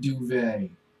cotton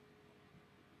duvet.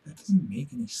 That doesn't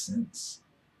make any sense.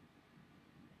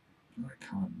 You're a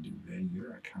cotton duvet.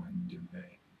 You're a cotton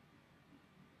duvet.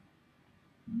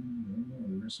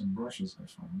 There are some brushes I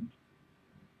found.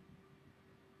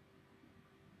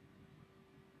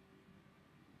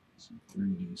 Some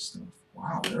 3D stuff.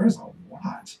 Wow, there's a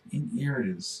lot. In here it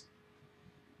is.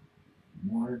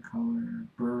 Watercolor,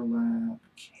 burlap,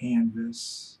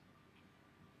 canvas.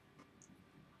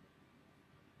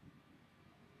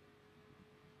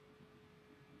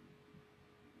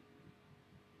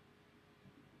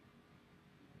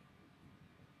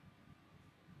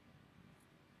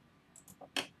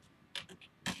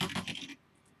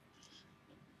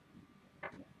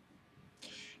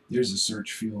 There's a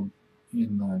search field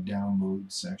in the download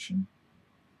section.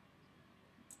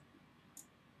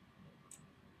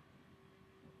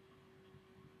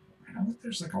 I know that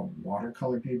there's like a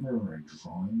watercolor paper or a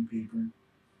drawing paper.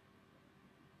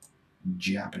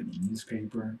 Japanese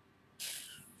paper.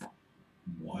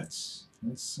 What?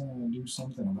 Let's do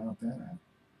something about that.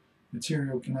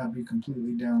 Material cannot be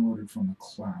completely downloaded from the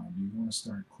cloud. You want to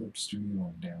start Clip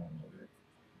Studio and download it.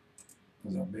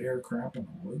 There's a bear crap in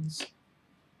the woods.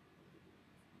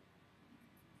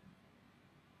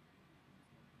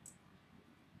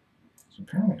 So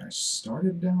apparently I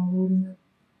started downloading it.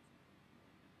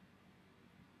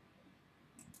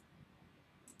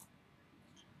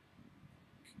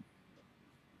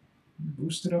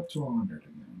 Boost it up to 100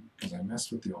 again, because I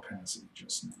messed with the opacity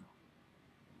just now.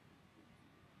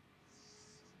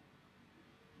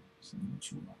 So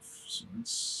that's rough. So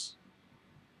let's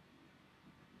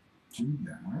do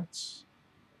that.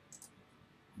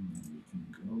 And then we can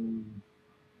go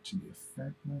to the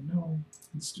effect. No,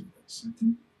 let's do this. I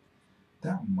think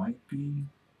that might be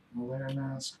a layer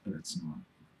mask, but it's not.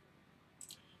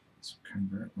 So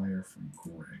convert layer from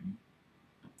gray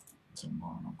to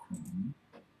monochrome.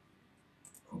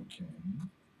 Okay.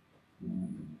 Ooh,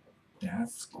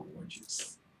 that's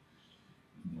gorgeous.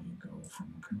 And then you go from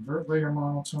convert layer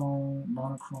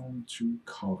monochrome to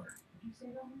color. Did you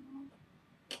say that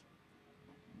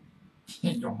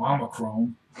one? Your mama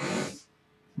chrome.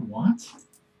 What?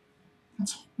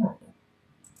 That's horrible.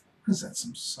 What is that?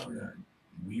 Some sort of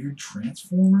weird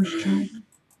Transformers joke?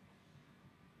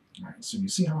 Alright, so you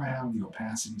see how I have the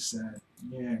opacity set?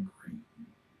 Yeah, great.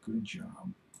 Good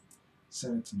job.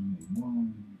 Set it to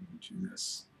 91. Do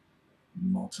this.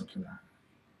 Multiply.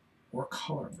 Or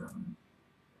color burn.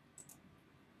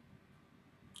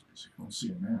 So you don't see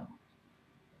it now.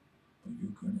 But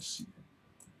you're going to see it.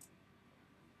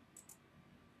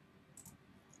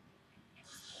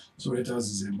 So what it does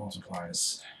is it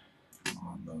multiplies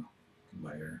on the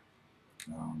layer.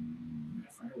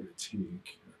 If I were to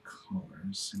take a color,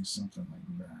 say something like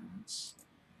that,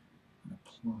 and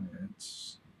apply it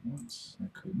once, I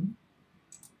couldn't.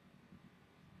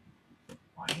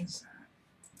 Why is that?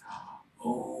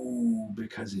 Oh,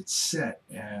 because it's set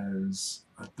as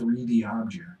a 3D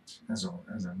object, as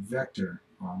a vector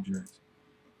object.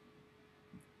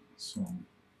 So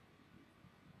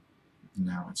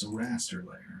now it's a raster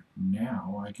layer.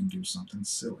 Now I can do something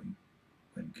silly,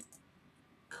 like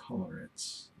color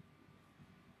it,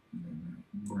 and then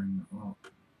bring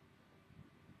up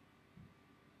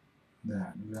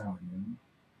that value.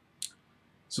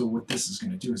 So what this is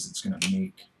going to do is it's going to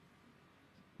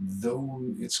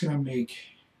make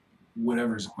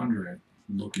whatever's under it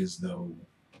look as though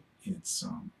it's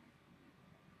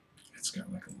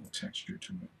got like a little texture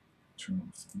to it. Turn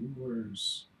off the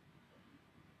rulers.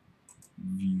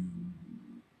 View.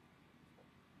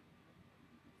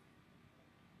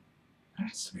 There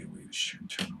has to be a way to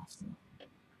turn off the.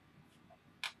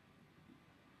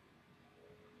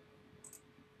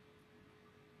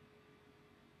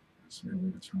 There's a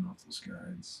way to turn off those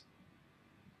guides.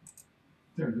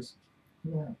 There it is.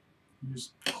 Look at that. You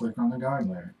just click on the guide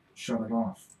layer, shut it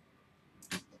off.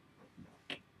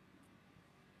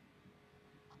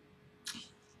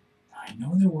 I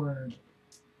know there were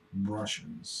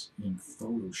brushes in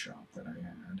Photoshop that I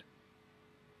had.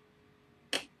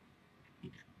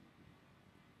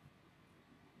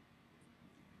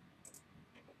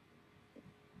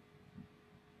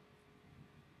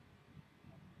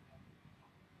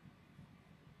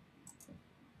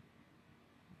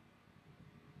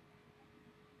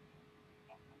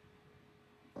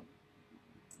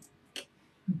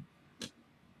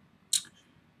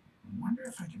 I wonder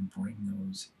if I can bring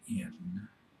those in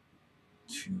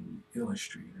to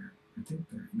Illustrator. I think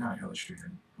they're not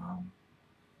Illustrator.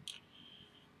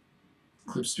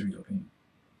 Clip Studio Paint.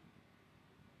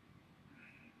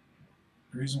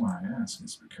 The reason why I ask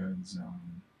is because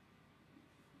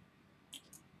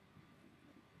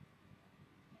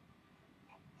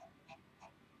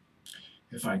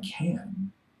if I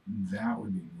can, that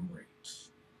would be great.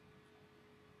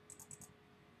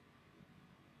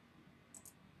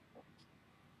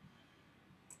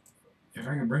 If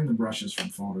I could bring the brushes from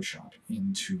Photoshop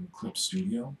into Clip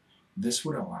Studio, this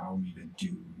would allow me to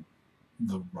do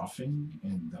the roughing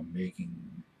and the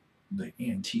making, the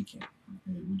antiquing.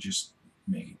 It would just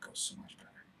make it go so much better.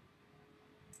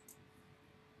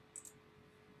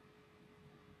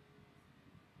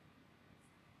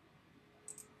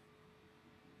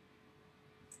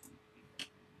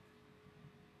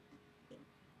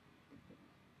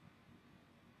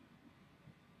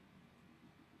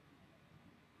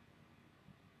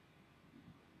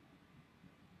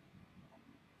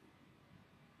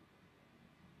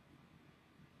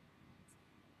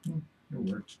 It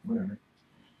worked, whatever.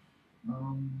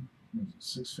 What is it,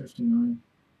 659?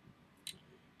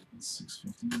 It's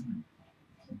 659.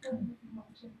 Okay.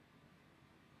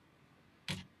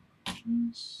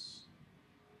 Yes.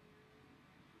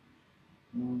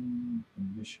 A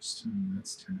vicious time,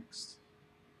 that's text.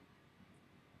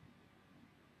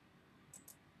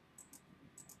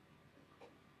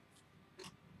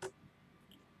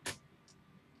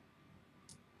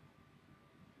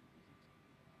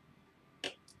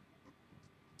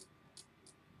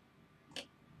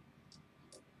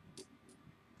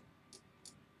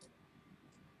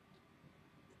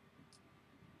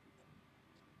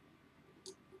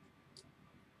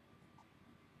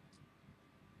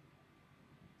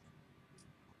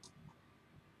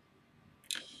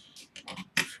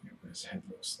 I forget what his head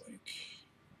looks like.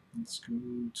 Let's go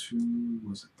to,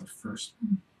 was it the first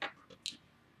one?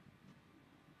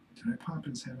 Did I pop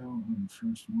his head out on the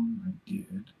first one? I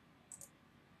did.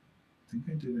 I think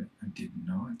I did it. I did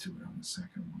not do it on the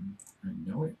second one. I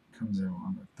know it comes out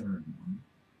on the third one.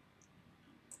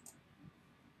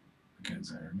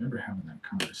 Because I remember having that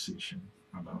conversation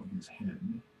about his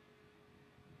head.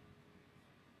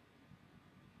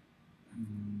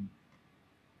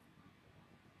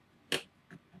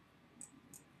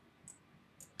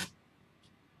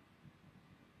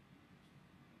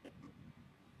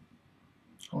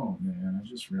 Oh man, I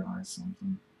just realized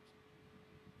something.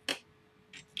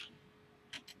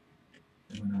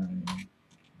 When I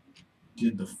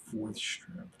did the fourth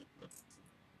strip,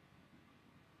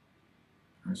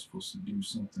 I was supposed to do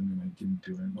something and I didn't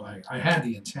do it. Well, I had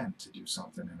the intent to do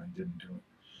something and I didn't do it.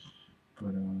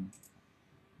 But,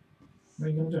 what are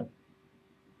you gonna do?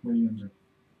 What are you gonna do?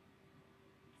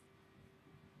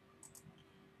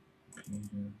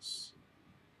 Pages.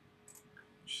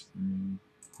 Page 3.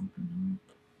 Open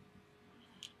up.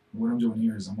 What I'm doing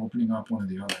here is I'm opening up one of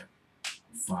the other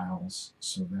files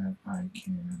so that I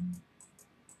can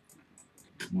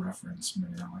reference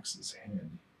Alex's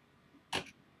head.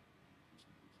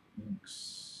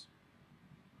 Thanks.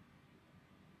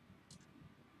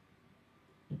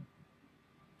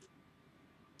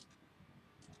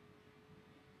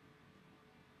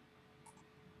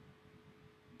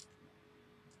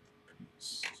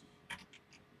 Paste.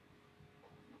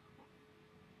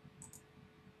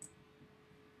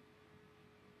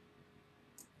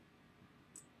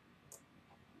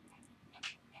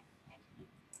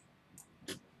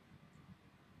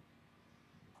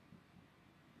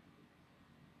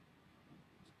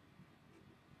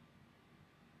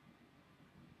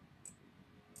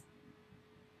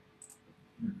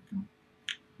 There we go.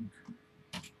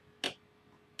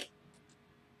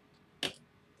 Okay.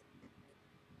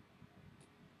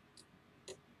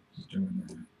 Just doing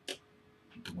that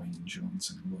Dwayne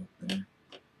Johnson look there.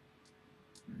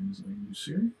 He's like, "Are you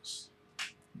serious?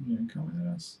 You gonna come at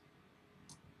us?"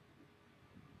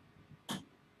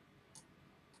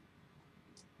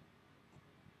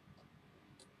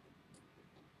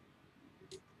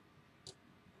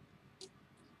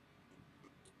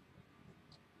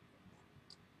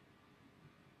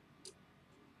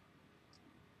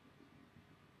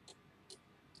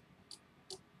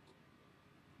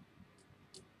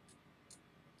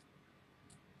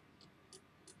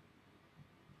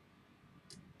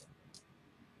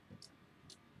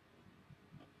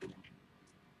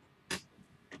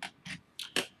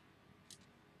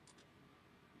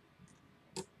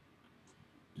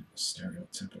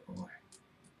 typical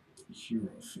hero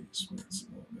face where it's a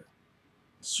little bit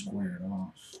squared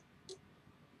off.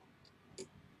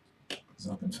 Because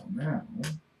up until now,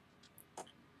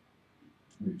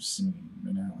 we've seen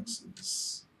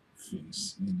Manalex's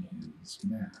face in his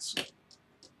mask.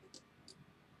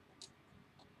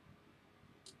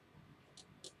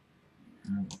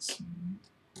 I haven't seen.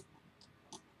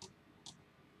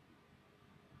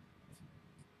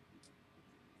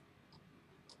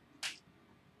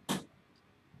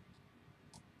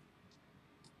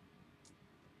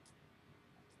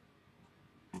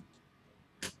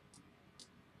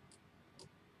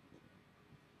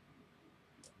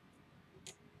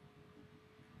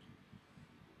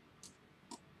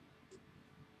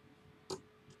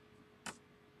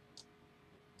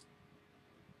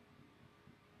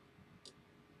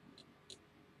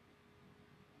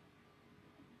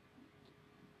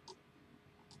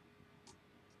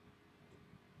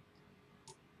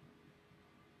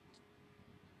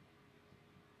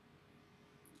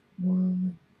 What?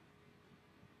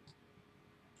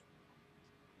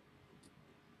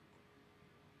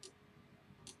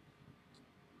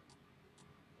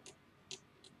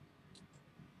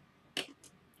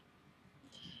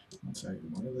 I'll tell you,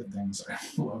 one of the things I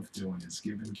love doing is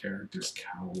giving characters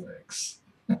cowlicks.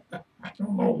 I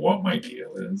don't know what my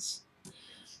deal is.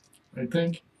 I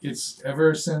think it's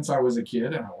ever since I was a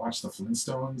kid and I watched the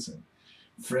Flintstones and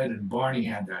Fred and Barney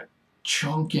had that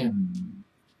chunkin'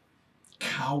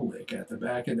 cowlick at the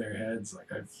back of their heads.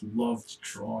 Like I've loved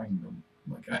drawing them.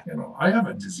 Like I have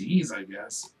a disease, I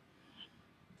guess.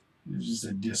 It's just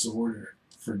a disorder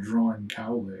for drawing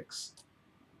cowlicks.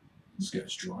 This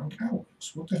guy's drawing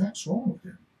cowlicks. What the heck's wrong with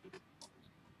him?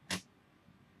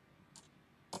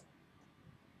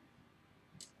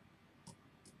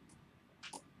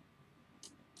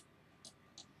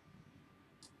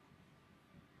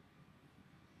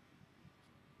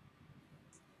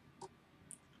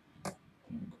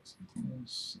 And it goes like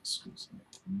this. This goes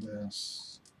like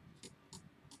this.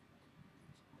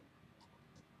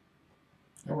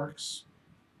 That works.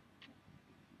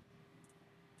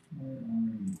 Where are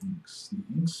the inks? The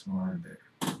inks are there.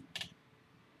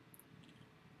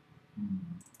 Hmm.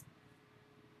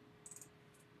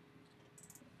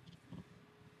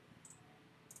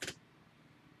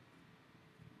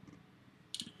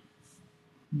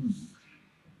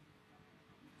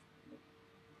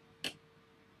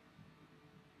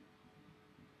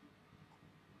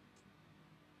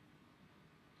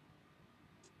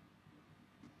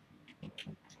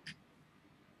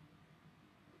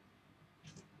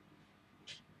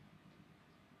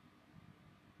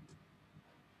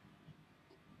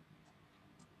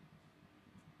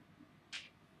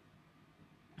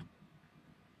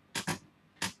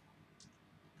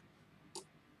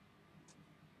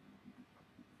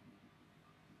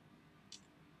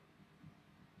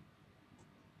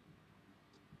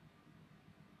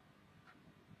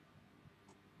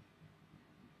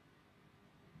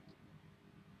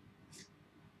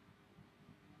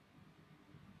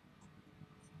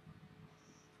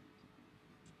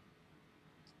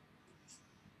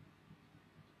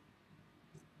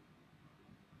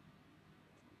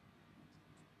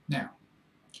 Now,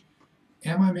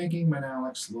 am I making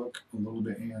Manalex look a little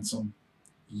bit handsome?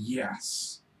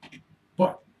 Yes.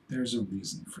 But there's a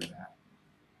reason for that.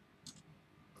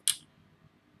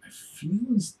 I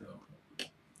feel as though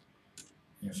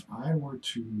if I were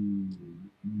to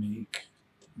make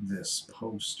this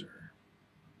poster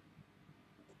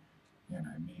and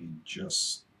I made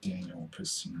just Daniel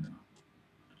Pesina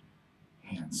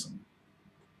handsome,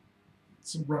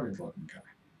 it's a rugged looking guy,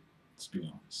 let's be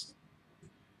honest.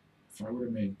 If I were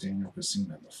to make Daniel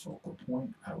Pesina the focal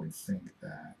point, I would think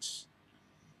that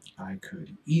I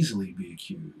could easily be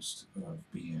accused of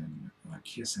being a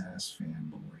kiss-ass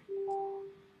fanboy.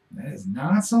 That is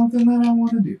not something that I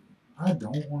want to do. I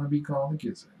don't want to be called a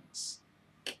kiss-ass.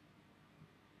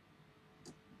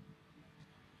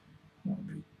 I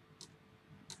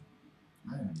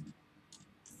am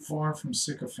far from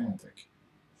sycophantic.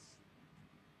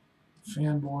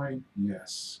 Fanboy,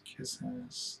 yes.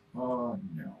 Kiss-ass,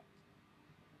 no.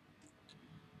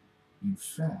 In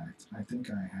fact, I think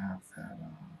I have that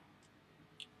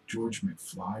George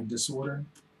McFly disorder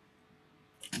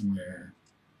where,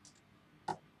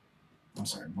 I'm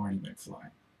sorry, Marty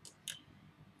McFly,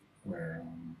 where,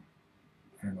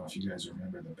 I don't know if you guys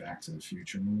remember the Back to the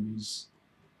Future movies,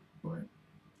 but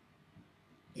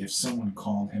if someone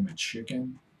called him a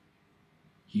chicken,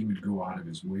 he would go out of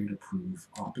his way to prove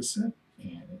opposite,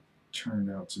 and it turned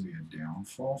out to be a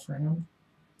downfall for him.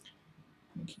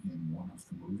 I think in one of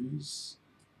the movies,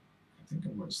 I think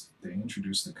it was, they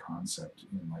introduced the concept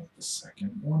in like the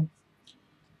second one,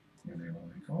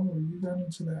 oh, you got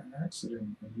into that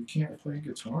accident and you can't play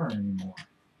guitar anymore.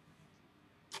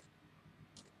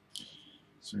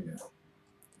 So yeah,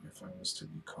 if I was to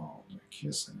be called a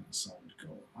kiss ass, I would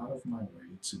go out of my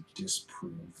way to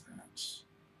disprove that.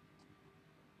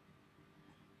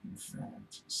 In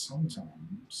fact,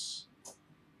 sometimes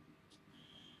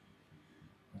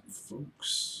when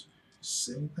folks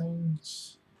say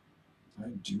things, I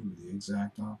do the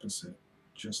exact opposite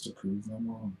just to prove them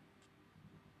wrong.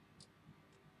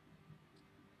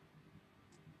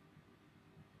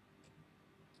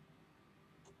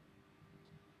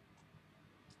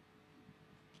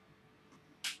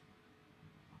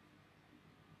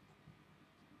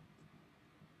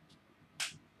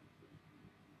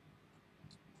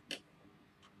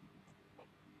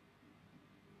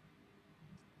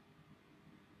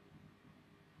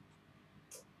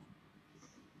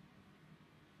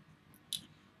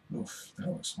 Oof, that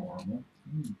looks horrible.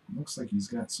 Looks like he's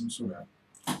got some sort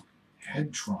of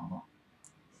head trauma.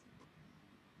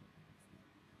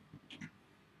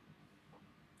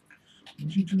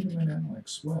 What'd you do to my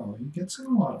Alex? Well, he gets in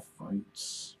a lot of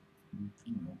fights.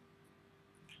 You know,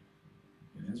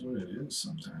 it is what it is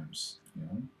sometimes, you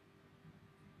know.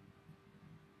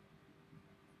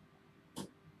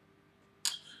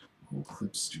 Whole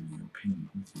Clip Studio Paint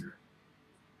with your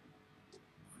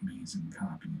amazing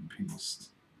copy and paste.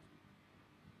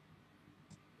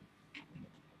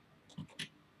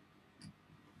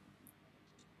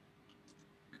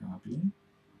 Copy.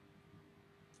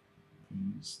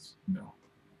 Paste. No.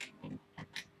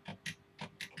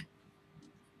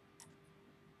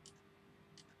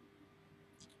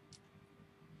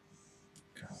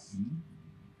 Copy.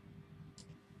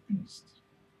 Paste.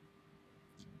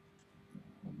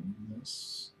 Remove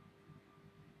this.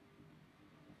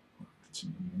 Put it to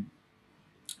here.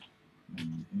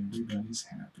 And everybody's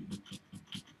happy.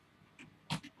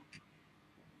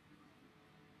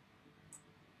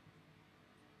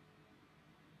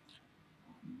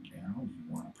 Now you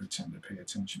want to pretend to pay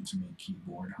attention to me,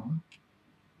 keyboard, huh?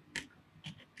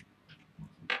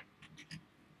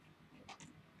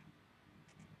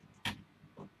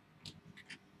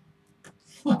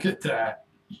 Look at that.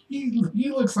 He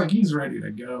looks like he's ready to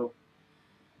go.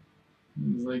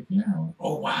 He's like, yeah.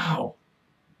 Oh, wow.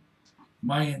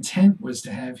 My intent was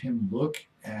to have him look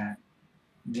at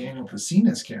Daniel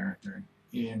Pesina's character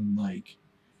in, like,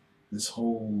 this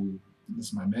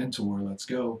my mentor, let's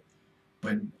go.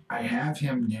 But I have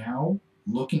him now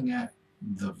looking at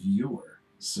the viewer.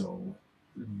 So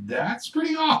that's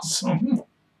pretty awesome.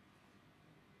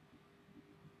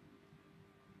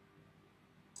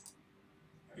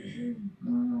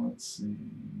 Let's see.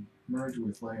 Merge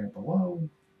with layer below.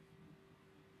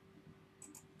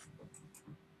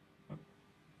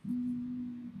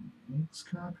 Inks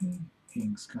copy.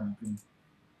 Inks copy.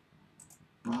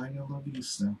 Bye, La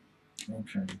Vista.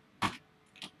 Okay.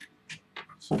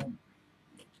 So,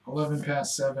 11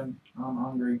 past 7. I'm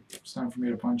hungry. It's time for me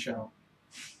to punch out.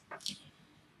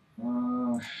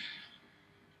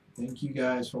 Thank you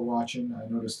guys for watching. I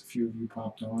noticed a few of you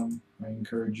popped on. I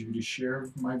encourage you to share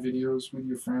my videos with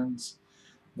your friends.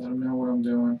 Let them know what I'm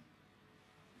doing.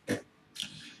 If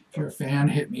you're a fan,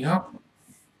 hit me up.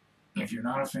 If you're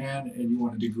not a fan and you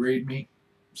want to degrade me,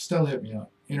 still hit me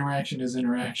up. Interaction is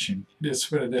interaction. It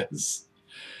is what it is.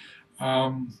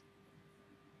 I'll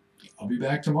be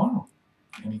back tomorrow.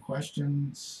 Any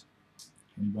questions?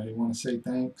 Anybody want to say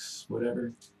thanks?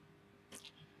 Whatever.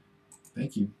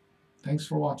 Thank you. Thanks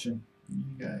for watching.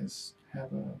 You guys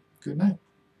have a good night.